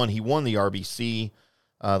 40-1. He won the RBC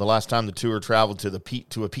the last time the tour traveled to a Pete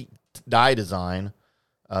Dye design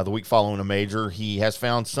the week following a major. He has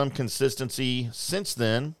found some consistency since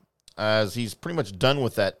then, as he's pretty much done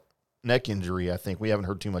with that neck injury. I think we haven't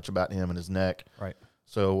heard too much about him and his neck. Right.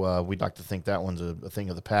 So we'd like to think that one's a thing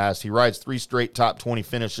of the past. He rides 3 straight top 20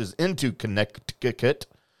 finishes into Connecticut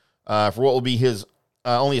for what will be his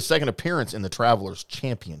only a second appearance in the Travelers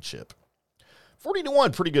Championship.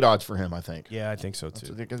 40-1, pretty good odds for him, I think. Yeah, I think so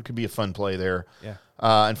too. I think it could be a fun play there. Yeah.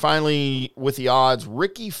 And finally, with the odds,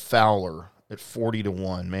 Ricky Fowler at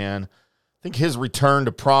 40-1, man. I think his return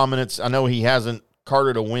to prominence, I know he hasn't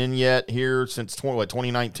carded a win yet here since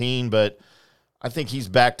 2019, but I think he's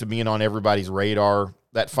back to being on everybody's radar.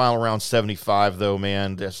 That final round 75, though,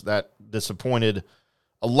 man, that disappointed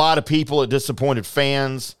a lot of people. It disappointed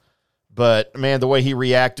fans. But, man, the way he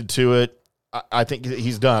reacted to it, I think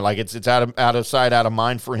he's done. Like, it's out of sight, out of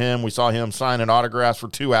mind for him. We saw him signing autographs for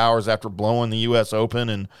 2 hours after blowing the U.S. Open,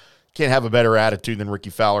 and can't have a better attitude than Ricky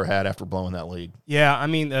Fowler had after blowing that lead. Yeah, I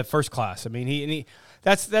mean, first class. I mean, he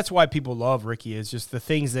that's why people love Ricky, is just the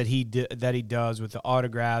things that he does with the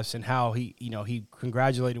autographs and how he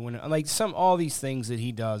congratulated when, like, all these things that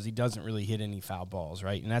he does. He doesn't really hit any foul balls,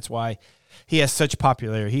 right? And that's why he has such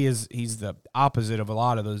popularity. He's the opposite of a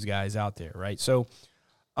lot of those guys out there, right? So,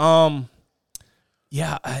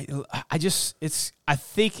 yeah, I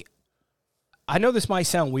think, I know this might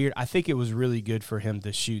sound weird. I think it was really good for him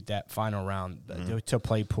to shoot that final round, to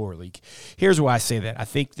play poorly. Here's why I say that. I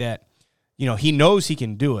think that, he knows he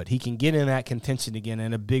can do it. He can get in that contention again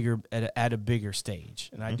at a bigger stage,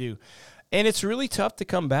 and I do. And it's really tough to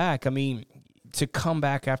come back. I mean, to come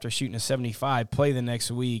back after shooting a 75, play the next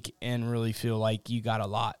week, and really feel like you got a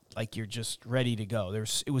lot, like you're just ready to go.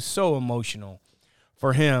 It was so emotional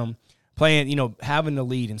for him playing, having the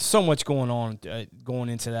lead and so much going on going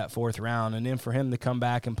into that fourth round, and then for him to come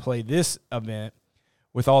back and play this event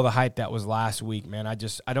with all the hype that was last week, man, I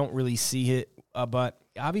don't really see it. But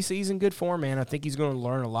obviously he's in good form, man. I think he's going to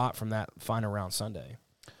learn a lot from that final round Sunday.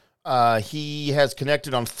 He has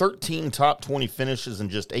connected on 13 top 20 finishes and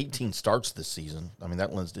just 18 starts this season. I mean,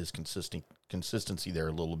 that lends to his consistency there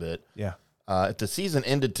a little bit. Yeah. If the season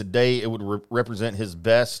ended today, it would represent his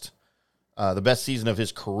best, the best season of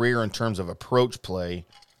his career in terms of approach play.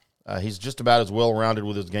 He's just about as well-rounded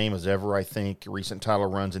with his game as ever, I think. Recent title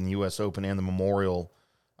runs in the U.S. Open and the Memorial,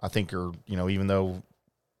 I think, are, even though,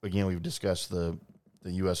 again, we've discussed the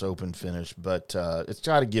U.S. Open finish, but it's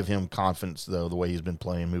got to give him confidence, though, the way he's been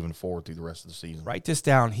playing moving forward through the rest of the season. Write this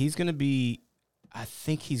down. I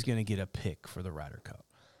think he's going to get a pick for the Ryder Cup.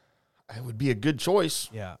 It would be a good choice.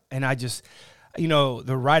 Yeah, and I just,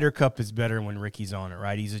 the Ryder Cup is better when Ricky's on it,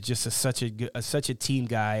 right? He's just such a team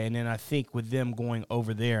guy, and then I think with them going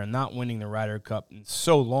over there and not winning the Ryder Cup in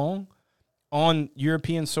so long on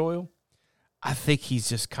European soil, I think he's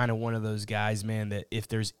just kind of one of those guys, man, that if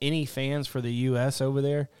there's any fans for the U.S. over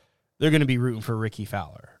there, they're going to be rooting for Ricky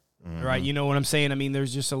Fowler, right? You know what I'm saying? I mean,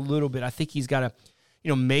 there's just a little bit. I think he's got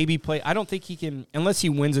to, maybe play. I don't think he can, unless he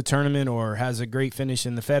wins a tournament or has a great finish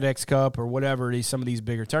in the FedEx Cup or whatever it is, some of these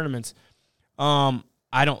bigger tournaments. I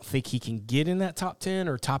don't think he can get in that top 10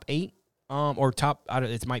 or top 8. Or top,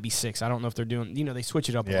 it might be 6. I don't know if they're doing, they switch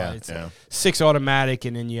it up a lot. It's 6 automatic,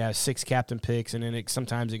 and then you have 6 captain picks, and then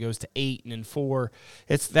sometimes it goes to 8 and then 4.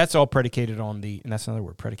 That's all predicated on and that's another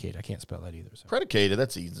word, predicated. I can't spell that either. So. Predicated,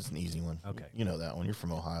 that's easy. That's an easy one. Okay. You know that one. You're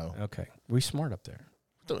from Ohio. Okay. We smart up there.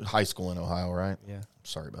 High school in Ohio, right? Yeah.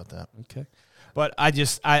 Sorry about that. Okay. But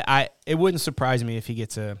it wouldn't surprise me if he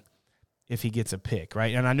gets a pick,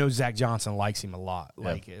 right? And I know Zach Johnson likes him a lot.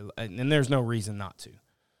 And there's no reason not to.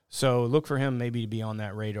 So look for him maybe to be on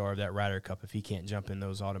that radar of that Ryder Cup if he can't jump in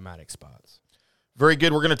those automatic spots. Very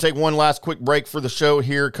good. We're going to take one last quick break for the show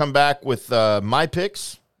here. Come back with my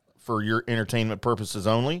picks for your entertainment purposes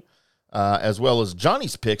only, as well as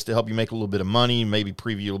Johnny's picks to help you make a little bit of money, maybe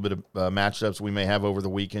preview a little bit of matchups we may have over the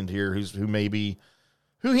weekend here,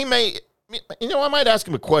 who he may I might ask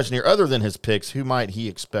him a question here. Other than his picks, who might he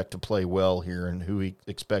expect to play well here, and who he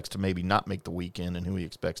expects to maybe not make the weekend, and who he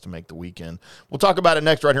expects to make the weekend? We'll talk about it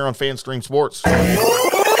next right here on FanStream Sports.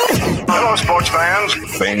 Hello, sports fans.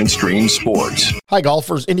 FanStream Sports. Hi,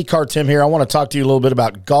 golfers. IndyCar Tim here. I want to talk to you a little bit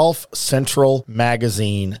about Golf Central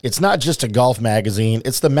Magazine. It's not just a golf magazine.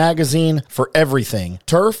 It's the magazine for everything.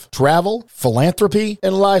 Turf, travel, philanthropy,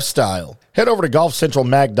 and lifestyle. Head over to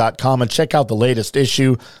golfcentralmag.com and check out the latest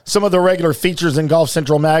issue. Some of the regular features in Golf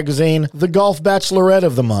Central Magazine: the Golf Bachelorette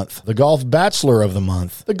of the Month, the Golf Bachelor of the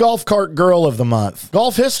Month, the Golf Cart Girl of the Month,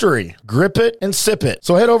 Golf History, Grip It, and Sip It.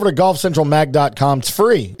 So head over to golfcentralmag.com. It's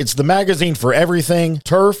free. It's the magazine for everything: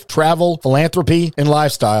 turf, travel, philanthropy, and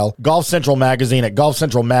lifestyle. Golf Central Magazine at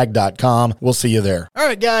golfcentralmag.com. We'll see you there. All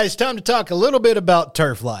right, guys, time to talk a little bit about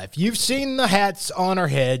Turf Life. You've seen the hats on our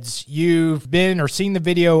heads. You've been or seen the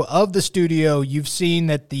video of the studio. You've seen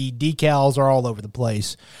that the decals are all over the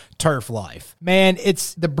place. Turf Life. Man,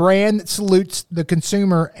 it's the brand that salutes the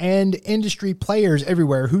consumer and industry players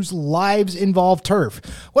everywhere whose lives involve turf.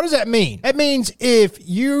 What does that mean? That means if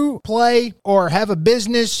you play or have a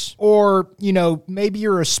business or, maybe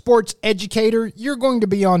you're a sports educator, you're going to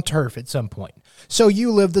be on turf at some point. So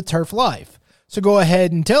you live the turf life. So go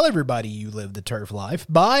ahead and tell everybody you live the turf life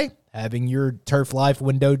by having your Turf Life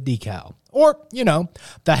window decal or,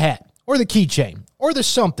 the hat or the keychain or the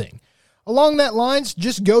something. Along that lines,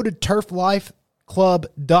 just go to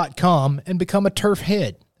turflifeclub.com and become a turf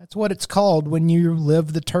head. That's what it's called when you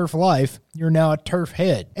live the turf life. You're now a turf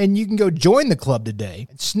head. And you can go join the club today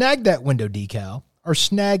and snag that window decal or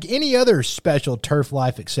snag any other special Turf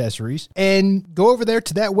Life accessories and go over there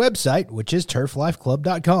to that website, which is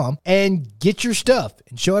turflifeclub.com, and get your stuff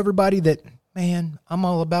and show everybody that, man, I'm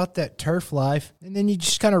all about that turf life. And then you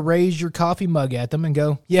just kind of raise your coffee mug at them and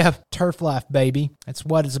go, yeah, turf life, baby. That's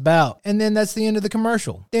what it's about. And then that's the end of the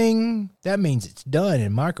commercial. Ding. That means it's done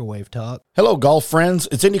in microwave talk. Hello, golf friends.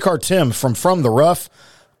 It's IndyCar Tim from the Rough.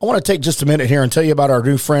 I want to take just a minute here and tell you about our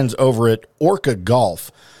new friends over at Orca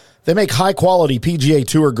Golf. They make high-quality PGA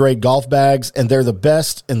Tour-grade golf bags, and they're the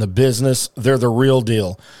best in the business. They're the real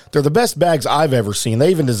deal. They're the best bags I've ever seen.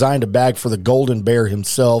 They even designed a bag for the Golden Bear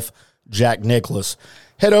himself, Jack Nicklaus.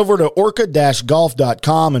 Head over to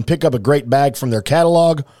orca-golf.com and pick up a great bag from their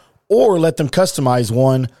catalog, or let them customize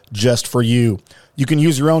one just for you. You can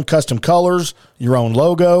use your own custom colors, your own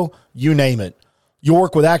logo, you name it. You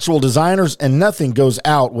work with actual designers, and nothing goes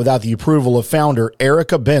out without the approval of founder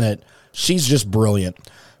Erica Bennett. She's just brilliant.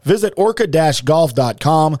 Visit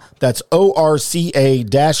orca-golf.com, that's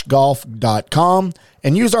orca-golf.com,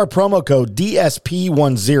 and use our promo code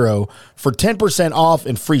DSP10 for 10% off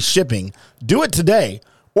and free shipping. Do it today.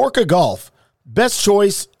 Orca Golf, best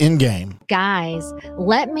choice in game. Guys,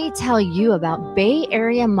 let me tell you about Bay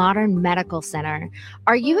Area Modern Medical Center.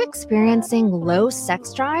 Are you experiencing low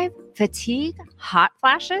sex drive, fatigue, hot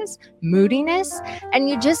flashes, moodiness, and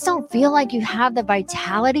you just don't feel like you have the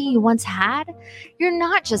vitality you once had? You're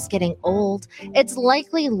not just getting old, it's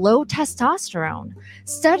likely low testosterone.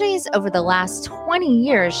 Studies over the last 20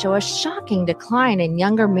 years show a shocking decline in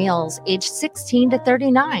younger males aged 16 to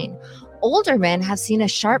 39. Older men have seen a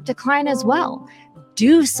sharp decline as well.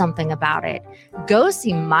 Do something about it. Go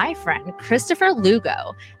see my friend Christopher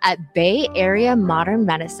Lugo at Bay Area Modern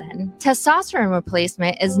Medicine. Testosterone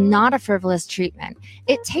replacement is not a frivolous treatment.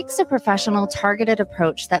 It takes a professional, targeted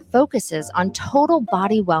approach that focuses on total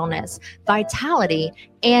body wellness, vitality,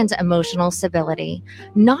 and emotional stability.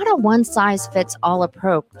 Not a one-size-fits-all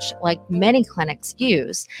approach like many clinics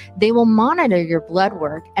use. They will monitor your blood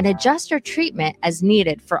work and adjust your treatment as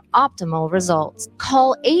needed for optimal results.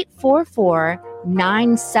 Call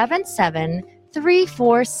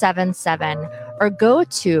 844-977-3477 or go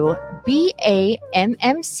to BAMMC.com.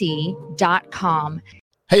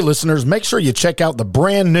 Hey, listeners, make sure you check out the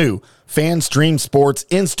brand new FanStream Sports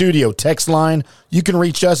in-studio text line. You can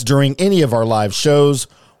reach us during any of our live shows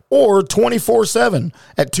or 24/7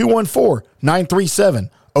 at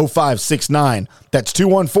 214-937-0569. That's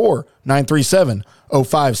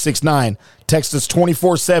 214-937-0569. Text us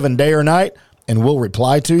 24/7 day or night, and we'll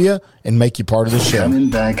reply to you and make you part of the show. Coming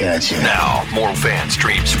back at you. Now, more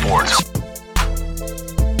FanStream Sports.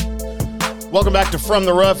 Welcome back to From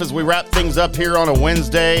the Rough as we wrap things up here on a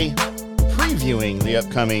Wednesday, previewing the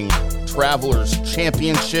upcoming Travelers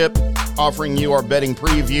Championship, offering you our betting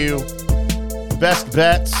preview, best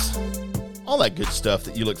bets, all that good stuff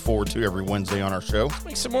that you look forward to every Wednesday on our show. Let's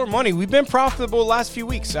make some more money. We've been profitable the last few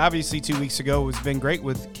weeks. Obviously, 2 weeks ago has been great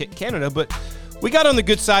with Canada, but we got on the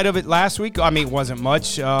good side of it last week. I mean, it wasn't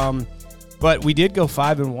much, but we did go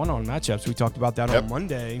 5-1 on matchups. We talked about that on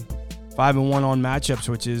Monday. 5-1 on matchups,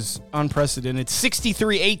 which is unprecedented.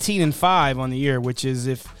 63-18-5 on the year, which is,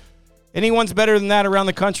 if anyone's better than that around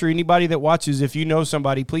the country, anybody that watches, if you know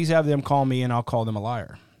somebody, please have them call me and I'll call them a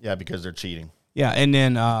liar. Yeah, because they're cheating. Yeah, and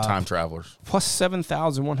then Time travelers. plus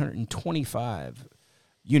 7,125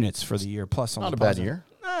 units for the year. Plus on Not the a bad positive. year.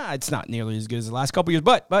 It's not nearly as good as the last couple years,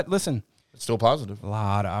 but listen, It's still positive. a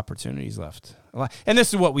lot of opportunities left. And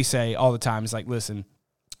this is what we say all the time. It's like, listen,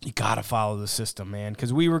 you got to follow the system, man,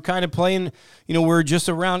 because we were kind of playing, we're just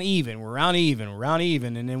around even. We're around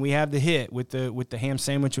even. And then we have the hit with the ham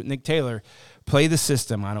sandwich with Nick Taylor. Play the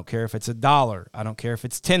system. I don't care if it's $1. I don't care if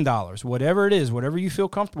it's $10. Whatever it is, whatever you feel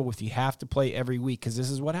comfortable with, you have to play every week, because this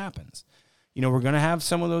is what happens. We're going to have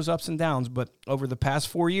some of those ups and downs, but over the past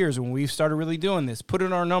 4 years, when we've started really doing this,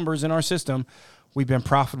 putting our numbers in our system, we've been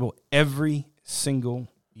profitable every single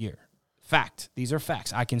year. Fact. These are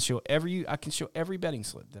facts. I can show every betting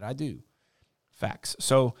slip that I do. Facts.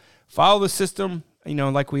 So follow the system.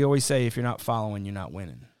 Like we always say, if you're not following, you're not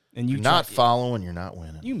winning. And You're not following, you're not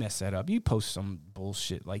winning. You mess that up. You post some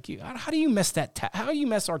bullshit like you. How do you mess that? How do you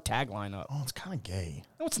mess our tagline up? Oh, it's kind of gay.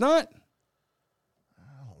 No, it's not.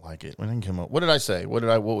 I don't like it. We didn't come up. What did I say? What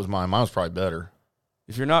was mine? Mine was probably better.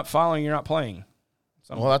 If you're not following, you're not playing.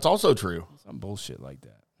 Well, that's also true. Some bullshit like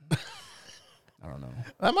that. I don't know.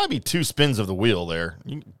 That might be 2 spins of the wheel there.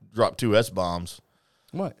 You can drop 2 S-bombs.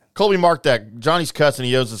 What? Colby marked that. Johnny's cussing.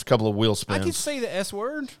 He owes us a couple of wheel spins. I can say the S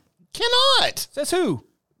word. Cannot. Says who?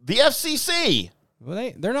 The FCC.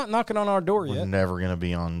 Well, they're not knocking on our door We're yet. never going to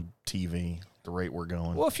be on TV at the rate we're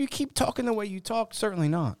going. Well, if you keep talking the way you talk, certainly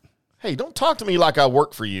not. Hey, don't talk to me like I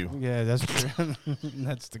work for you. Yeah, that's true.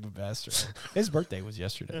 That's the bastard. His birthday was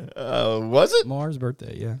yesterday. Was it? Mars'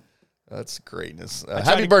 birthday, yeah. That's greatness. tried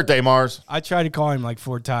Happy to- birthday, Mars. I tried to call him like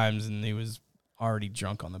 4 times, and he was already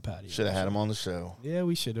drunk on the patio. Should have had him on the show. Yeah,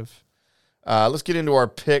 we should have. Let's get into our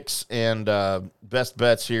picks and best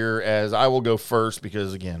bets here, as I will go first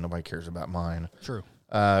because, again, nobody cares about mine. True.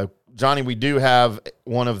 Johnny, we do have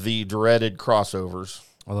one of the dreaded crossovers,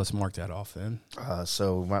 Well, let's mark that off then.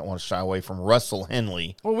 so we might want to shy away from Russell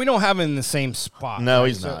Henley. Well, we don't have him in the same spot. No, right?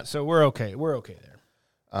 he's not. So we're okay. We're okay there.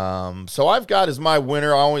 So I've got as my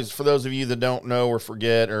winner, for those of you that don't know or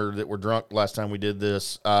forget or that were drunk last time we did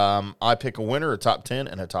this, I pick a winner, a top 10,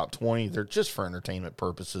 and a top 20. They're just for entertainment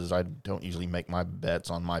purposes. I don't usually make my bets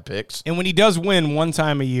on my picks. And when he does win one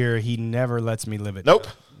time a year, he never lets me live it Nope.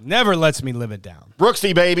 down. Never lets me live it down.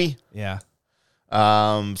 Brooksy, baby. Yeah.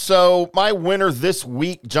 So my winner this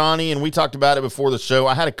week, Johnny, and we talked about it before the show.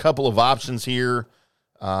 I had a couple of options here.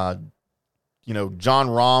 John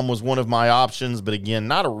Rahm was one of my options, but again,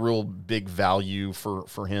 not a real big value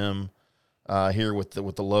for him here with the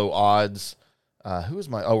low odds. Who was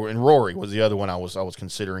and Rory was the other one I was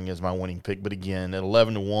considering as my winning pick, but again, at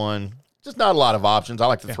 11-1, just not a lot of options. I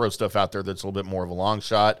like to throw stuff out there that's a little bit more of a long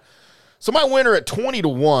shot. So my winner at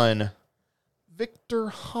 20-1, Victor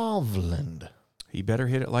Hovland. He better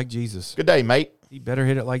hit it like Jesus. Good day, mate. He better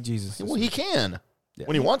hit it like Jesus. Well, he can Yeah.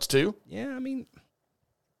 when he wants to. Yeah, I mean,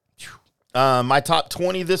 My top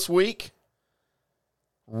 20 this week,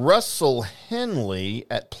 Russell Henley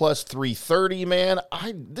at plus 330, man.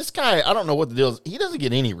 This guy, I don't know what the deal is. He doesn't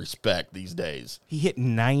get any respect these days. he hit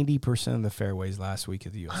 90% of the fairways last week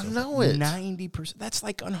at the U.S. I Open. know it. 90%. That's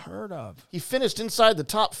like unheard of. He finished inside the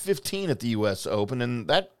top 15 at the U.S. Open, and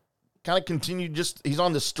that kind of continued. He's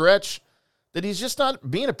on the stretch that he's just not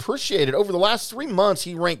being appreciated. Over the last 3 months,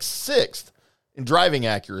 he ranked 6th in driving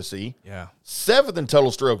accuracy, Yeah. 7th in total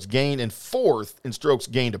strokes gained, and 4th in strokes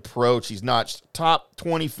gained approach. He's notched top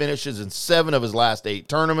 20 finishes in 7 of his last 8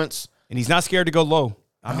 tournaments. And he's not scared to go low.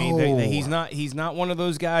 I mean, No. he's not one of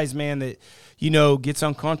those guys, man, that gets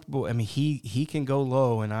uncomfortable. I mean, he can go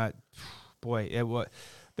low, and that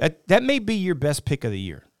may be your best pick of the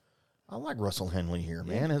year. I like Russell Henley here,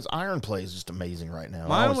 man. His iron play is just amazing right now.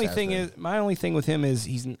 My Always only has thing been. my only thing with him is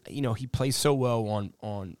he plays so well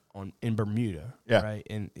on in Bermuda, Yeah. right?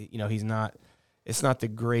 And he's not. It's not the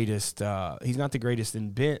greatest. He's not the greatest in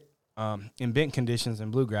bent conditions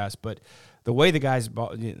and bluegrass, but the way the guy's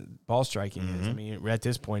ball striking is, I mean, at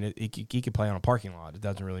this point, he could play on a parking lot. It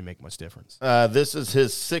doesn't really make much difference. This is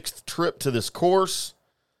his 6th trip to this course.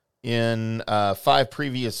 In 5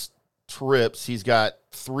 previous trips, he's got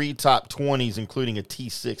 3 top 20s, including a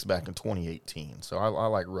T6 back in 2018. So I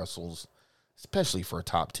like Russell's, especially for a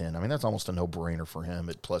top 10. I mean, that's almost a no-brainer for him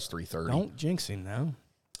at plus 330. Don't jinx him now.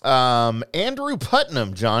 Andrew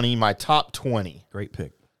Putnam, Johnny, my top 20. Great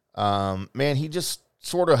pick. Man, he just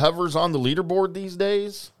sort of hovers on the leaderboard these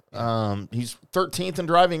days. He's 13th in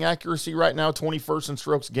driving accuracy right now, 21st in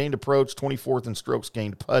strokes gained approach, 24th in strokes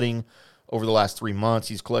gained putting over the last 3 months.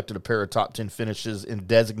 He's collected a pair of top 10 finishes in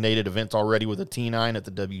designated events already with a T9 at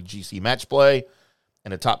the WGC Match Play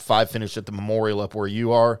and a top 5 finish at the Memorial up where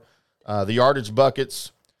you are. The yardage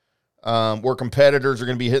buckets, where competitors are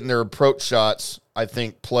going to be hitting their approach shots, I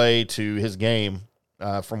think play to his game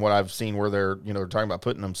from what I've seen where they're talking about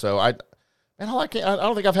putting them. So I don't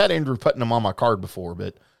think I've had Andrew Putnam on my card before,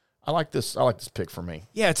 but I like this pick for me.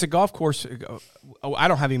 Yeah, it's a golf course. I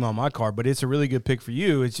don't have him on my card, but it's a really good pick for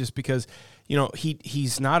you. It's just because,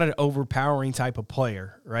 he's not an overpowering type of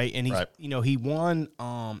player, right? And he won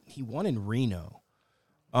in Reno.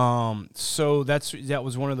 So that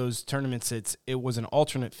was one of those tournaments. It was an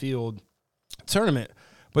alternate field tournament,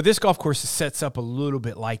 but this golf course sets up a little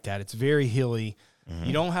bit like that. It's very hilly. Mm-hmm.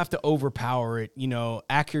 You don't have to overpower it.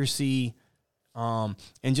 Accuracy, and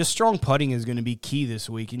just strong putting is going to be key this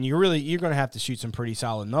week. And you're going to have to shoot some pretty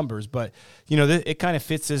solid numbers, but it kind of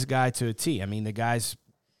fits this guy to a T. I mean, the guy's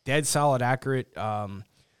dead solid accurate.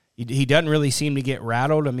 He doesn't really seem to get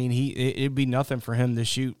rattled. I mean, it'd be nothing for him to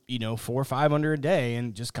shoot, 400 or 500 a day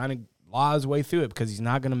and just kind of law his way through it because he's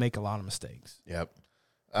not going to make a lot of mistakes. Yep.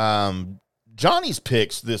 Johnny's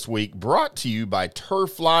picks this week brought to you by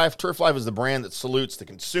Turf Life. Turf Life is the brand that salutes the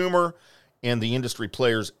consumer and the industry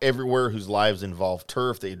players everywhere whose lives involve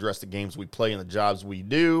turf. They address the games we play and the jobs we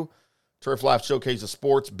do. Turf Life showcases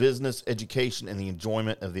sports, business, education, and the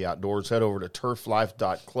enjoyment of the outdoors. Head over to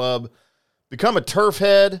turflife.club. Become a turf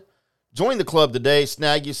head. Join the club today.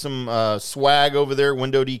 Snag you some swag over there,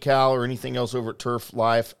 window decal or anything else over at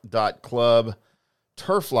turflife.club.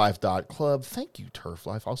 Turflife.club. Thank you, Turf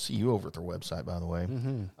Life. I'll see you over at their website, by the way.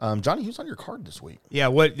 Mm-hmm. Johnny, who's on your card this week? Yeah,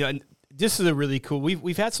 this is a really cool.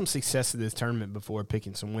 We've had some success in this tournament before,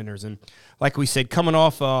 picking some winners, and like we said, coming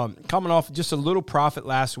off just a little profit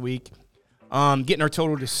last week, getting our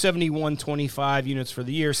total to 71.25 units for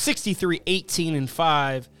the year, 63, 18, and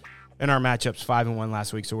 5. And our matchups 5-1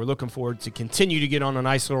 last week. So we're looking forward to continue to get on a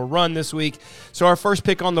nice little run this week. So our first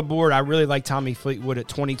pick on the board, I really like Tommy Fleetwood at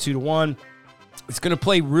 22-1. It's going to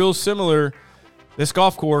play real similar, this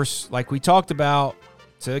golf course, like we talked about,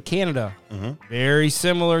 to Canada. Mm-hmm. Very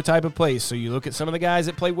similar type of place. So you look at some of the guys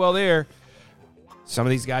that play well there. Some of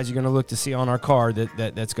these guys you're going to look to see on our card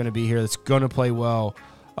that's going to be here, that's going to play well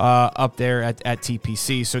up there at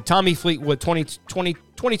TPC. So Tommy Fleetwood,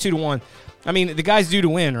 22-1. I mean, the guy's due to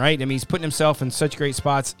win, right? I mean, he's putting himself in such great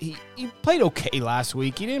spots. He played okay last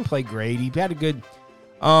week. He didn't play great. He had a good,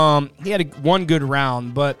 one good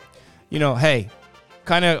round, but hey,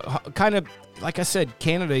 kind of like I said,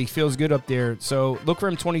 Canada, he feels good up there. So look for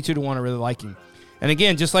him 22-1. I really like him. And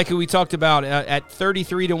again, just like we talked about at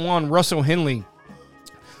 33-1, Russell Henley.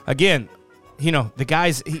 Again, the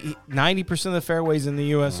guy's 90% of the fairways in the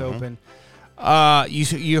U.S. Open.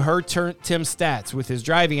 You heard Tim's stats with his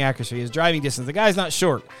driving accuracy, his driving distance. The guy's not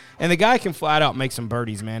short, and the guy can flat out make some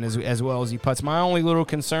birdies, man, as well as he putts. My only little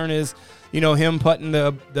concern is, him putting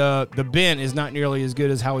the bent is not nearly as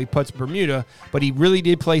good as how he putts Bermuda, but he really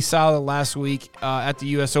did play solid last week at the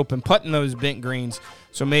U.S. Open, putting those bent greens,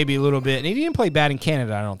 so maybe a little bit. And he didn't play bad in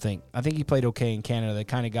Canada, I don't think. I think he played okay in Canada. That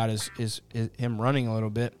kind of got him running a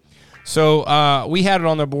little bit. So we had it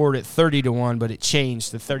on the board at 30-1, but it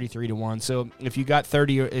changed to 33-1. So if you got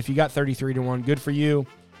 33-1, good for you.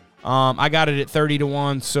 I got it at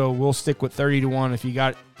 30-1, so we'll stick with 30-1. If you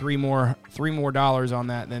got three more dollars on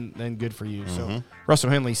that, then good for you. Mm-hmm. So Russell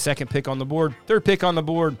Henley, second pick on the board. Third pick on the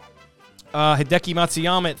board, Hideki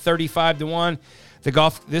Matsuyama at 35-1.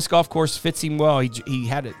 This golf course fits him well. He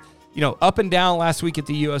had it, up and down last week at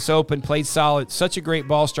the U.S. Open, played solid, such a great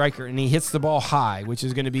ball striker, and he hits the ball high, which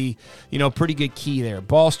is going to be, pretty good key there.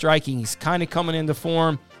 Ball striking, he's kind of coming into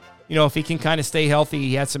form. If he can kind of stay healthy,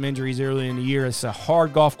 he had some injuries early in the year. It's a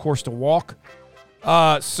hard golf course to walk.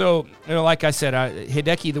 So, like I said,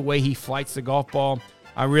 Hideki, the way he flights the golf ball,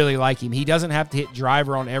 I really like him. He doesn't have to hit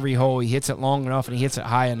driver on every hole. He hits it long enough, and he hits it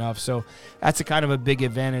high enough. So that's a kind of a big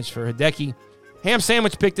advantage for Hideki. Ham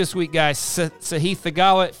sandwich pick this week, guys. Sahith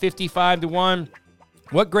Theegala at 55-1.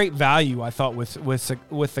 What great value, I thought, with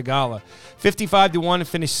Theegala. 55-1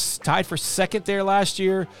 finished tied for second there last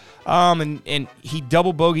year. And he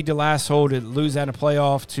double bogeyed the last hole to lose out a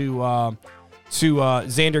playoff to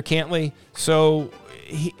Xander Cantley. So,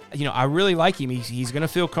 I really like him. He's going to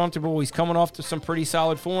feel comfortable. He's coming off to some pretty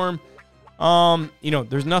solid form.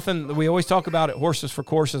 There's nothing, we always talk about it, horses for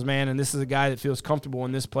courses, man, and this is a guy that feels comfortable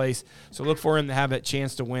in this place, so look for him to have that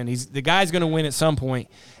chance to win. The guy's going to win at some point,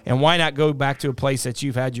 and why not go back to a place that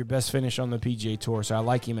you've had your best finish on the PGA Tour? So I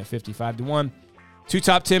like him at 55-1. Two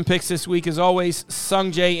top 10 picks this week, as always.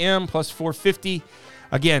 Sungjae Im plus 450.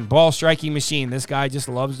 Again, ball striking machine. This guy just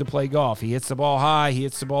loves to play golf. He hits the ball high, he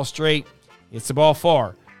hits the ball straight, he hits the ball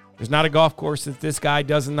far. There's not a golf course that this guy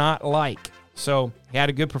does not like. So he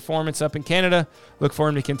had a good performance up in Canada. Look for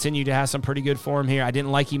him to continue to have some pretty good form here. I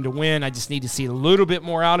didn't like him to win. I just need to see a little bit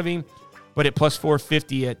more out of him. But at plus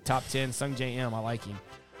 450 at top 10, Sung J M, I like him.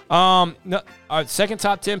 Our second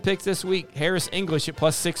top 10 pick this week, Harris English at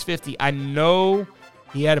plus 650. I know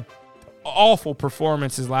he had an awful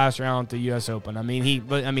performance his last round at the U.S. Open. I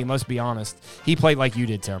mean, let's be honest. He played like you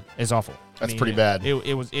did, Tim. It's awful. That's pretty bad.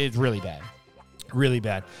 It's really bad. Really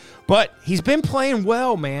bad. But he's been playing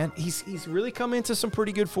well, man. He's really come into some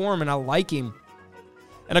pretty good form, and I like him.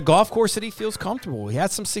 And a golf course that he feels comfortable. He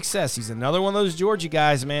had some success. He's another one of those Georgia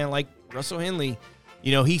guys, man, like Russell Henley.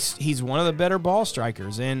 You know, he's one of the better ball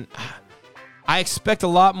strikers, and I expect a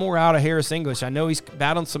lot more out of Harris English. I know he's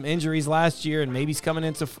battled some injuries last year, and maybe he's coming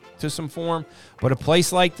into some form. But a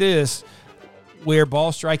place like this, where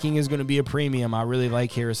ball striking is going to be a premium, I really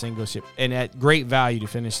like Harris English, and at great value to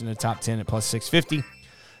finish in the top 10 at plus 650.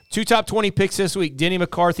 2 top 20 picks this week. Denny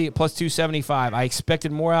McCarthy at plus 275. I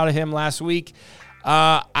expected more out of him last week.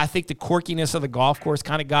 I think the quirkiness of the golf course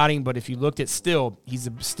kind of got him, but if you looked at he's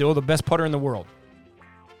still the best putter in the world.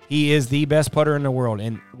 He is the best putter in the world.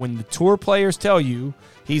 And when the tour players tell you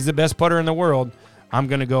he's the best putter in the world, I'm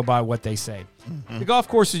going to go by what they say. Mm-hmm. The golf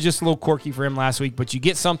course is just a little quirky for him last week, but you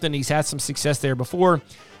get something. He's had some success there before.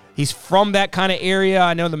 He's from that kind of area.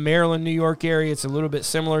 I know the Maryland, New York area, it's a little bit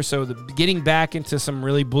similar. So getting back into some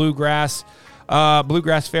really bluegrass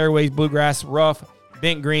fairways, bluegrass rough,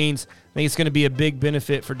 bent greens, I think it's going to be a big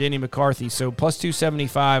benefit for Denny McCarthy. So plus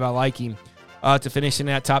 275, I like him to finish in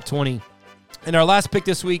that top 20. And our last pick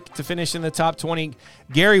this week to finish in the top 20,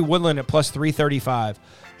 Gary Woodland at plus 335.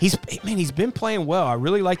 He's been playing well. I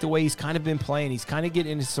really like the way he's kind of been playing. He's kind of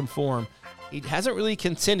getting into some form. He hasn't really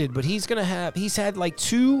contended, but he's had like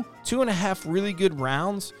two and a half really good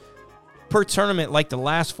rounds per tournament, like the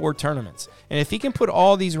last 4 tournaments. And if he can put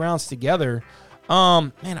all these rounds together,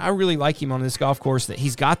 man, I really like him on this golf course. That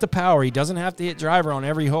he's got the power. He doesn't have to hit driver on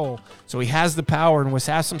every hole, so he has the power and has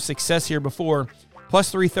had some success here before. Plus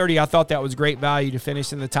 330, I thought that was great value to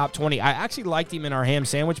finish in the top 20. I actually liked him in our ham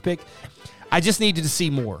sandwich pick. I just needed to see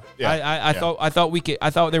more. Yeah, I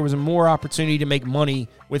thought there was more opportunity to make money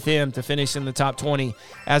with him to finish in the top 20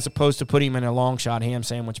 as opposed to putting him in a long shot ham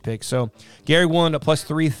sandwich pick. So Gary Woodland at plus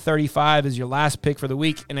 335 is your last pick for the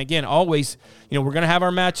week. And again, always, we're going to have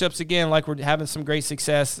our matchups again, like we're having some great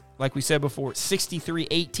success. Like we said before, 63,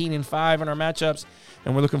 18, and 5 in our matchups,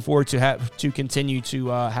 and we're looking forward to continue to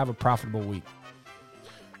have a profitable week.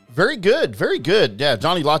 Very good, very good. Yeah,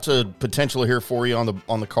 Johnny, lots of potential here for you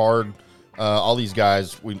on the card. All these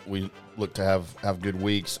guys, we look to have good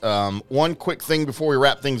weeks. One quick thing before we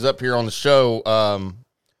wrap things up here on the show,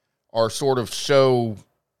 our sort of show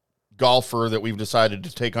golfer that we've decided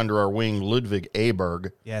to take under our wing, Ludwig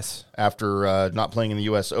Aberg. Yes. After not playing in the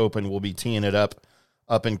U.S. Open, we'll be teeing it up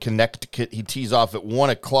in Connecticut. He tees off at 1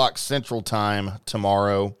 o'clock Central Time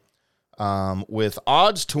tomorrow with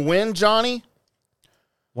odds to win, Johnny.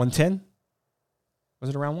 110? Was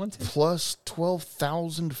it around 110? Plus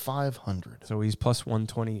 12,500. So he's plus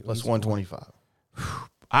 120. Plus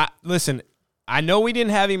 125. Listen, I know we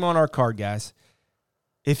didn't have him on our card, guys.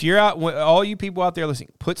 If you're out, all you people out there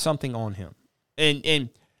listening, put something on him. And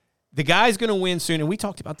the guy's going to win soon. And we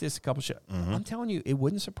talked about this a couple shows. Mm-hmm. I'm telling you, it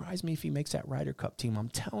wouldn't surprise me if he makes that Ryder Cup team. I'm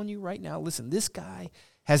telling you right now, listen, this guy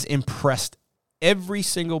has impressed every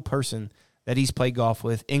single person that he's played golf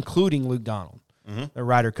with, including Luke Donald. Mm-hmm. The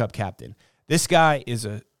Ryder Cup captain. This guy is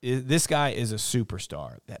a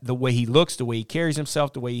superstar. The way he looks, the way he carries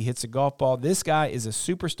himself, the way he hits a golf ball. This guy is a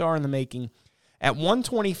superstar in the making. At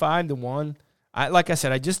 125 to 1, like I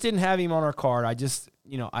said, I just didn't have him on our card. I just,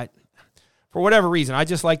 for whatever reason, I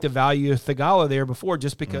just like the value of Thigala there before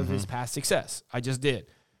just because of his past success. I just did.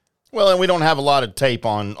 Well, and we don't have a lot of tape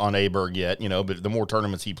on Aberg yet, but the more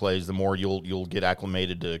tournaments he plays, the more you'll get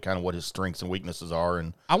acclimated to kind of what his strengths and weaknesses are.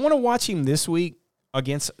 And I want to watch him this week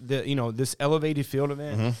against this elevated field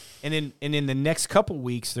event, and in the next couple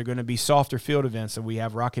weeks they're going to be softer field events. So we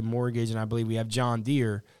have Rocket Mortgage, and I believe we have John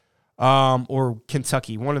Deere, or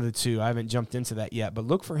Kentucky, one of the two. I haven't jumped into that yet, but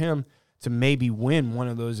look for him to maybe win one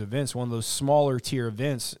of those events, one of those smaller tier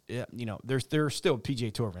events. They're still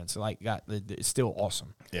PGA Tour events. It's still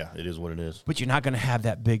awesome. Yeah, it is what it is. But you're not going to have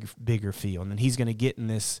that bigger field, and he's going to get in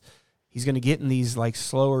this. He's going to get in these like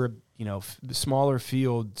slower, smaller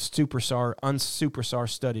field, unsuperstar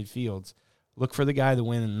studded fields. Look for the guy to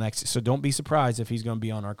win in the next. So don't be surprised if he's going to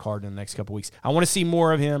be on our card in the next couple weeks. I want to see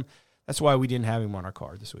more of him. That's why we didn't have him on our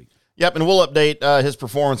card this week. Yep, and we'll update his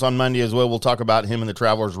performance on Monday as well. We'll talk about him in the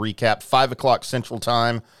Travelers Recap, 5 o'clock Central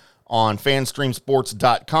Time on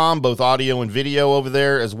FanStreamSports.com, both audio and video over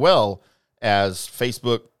there, as well as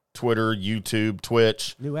Facebook, Twitter, YouTube,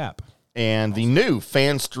 Twitch, New app. and the new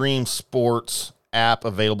FanStream Sports app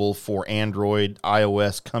available for Android,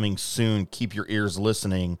 iOS coming soon. Keep your ears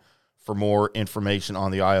listening for more information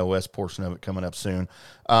on the iOS portion of it coming up soon.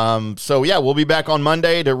 So, yeah, we'll be back on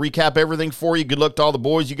Monday to recap everything for you. Good luck to all the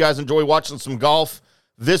boys. You guys enjoy watching some golf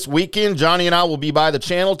this weekend. Johnny and I will be by the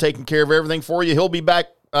channel taking care of everything for you. He'll be back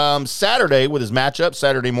Saturday with his matchup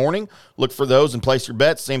Saturday morning. Look for those and place your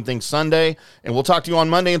bets. Same thing Sunday. And we'll talk to you on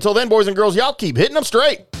Monday. Until then, boys and girls, y'all keep hitting them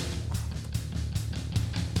straight.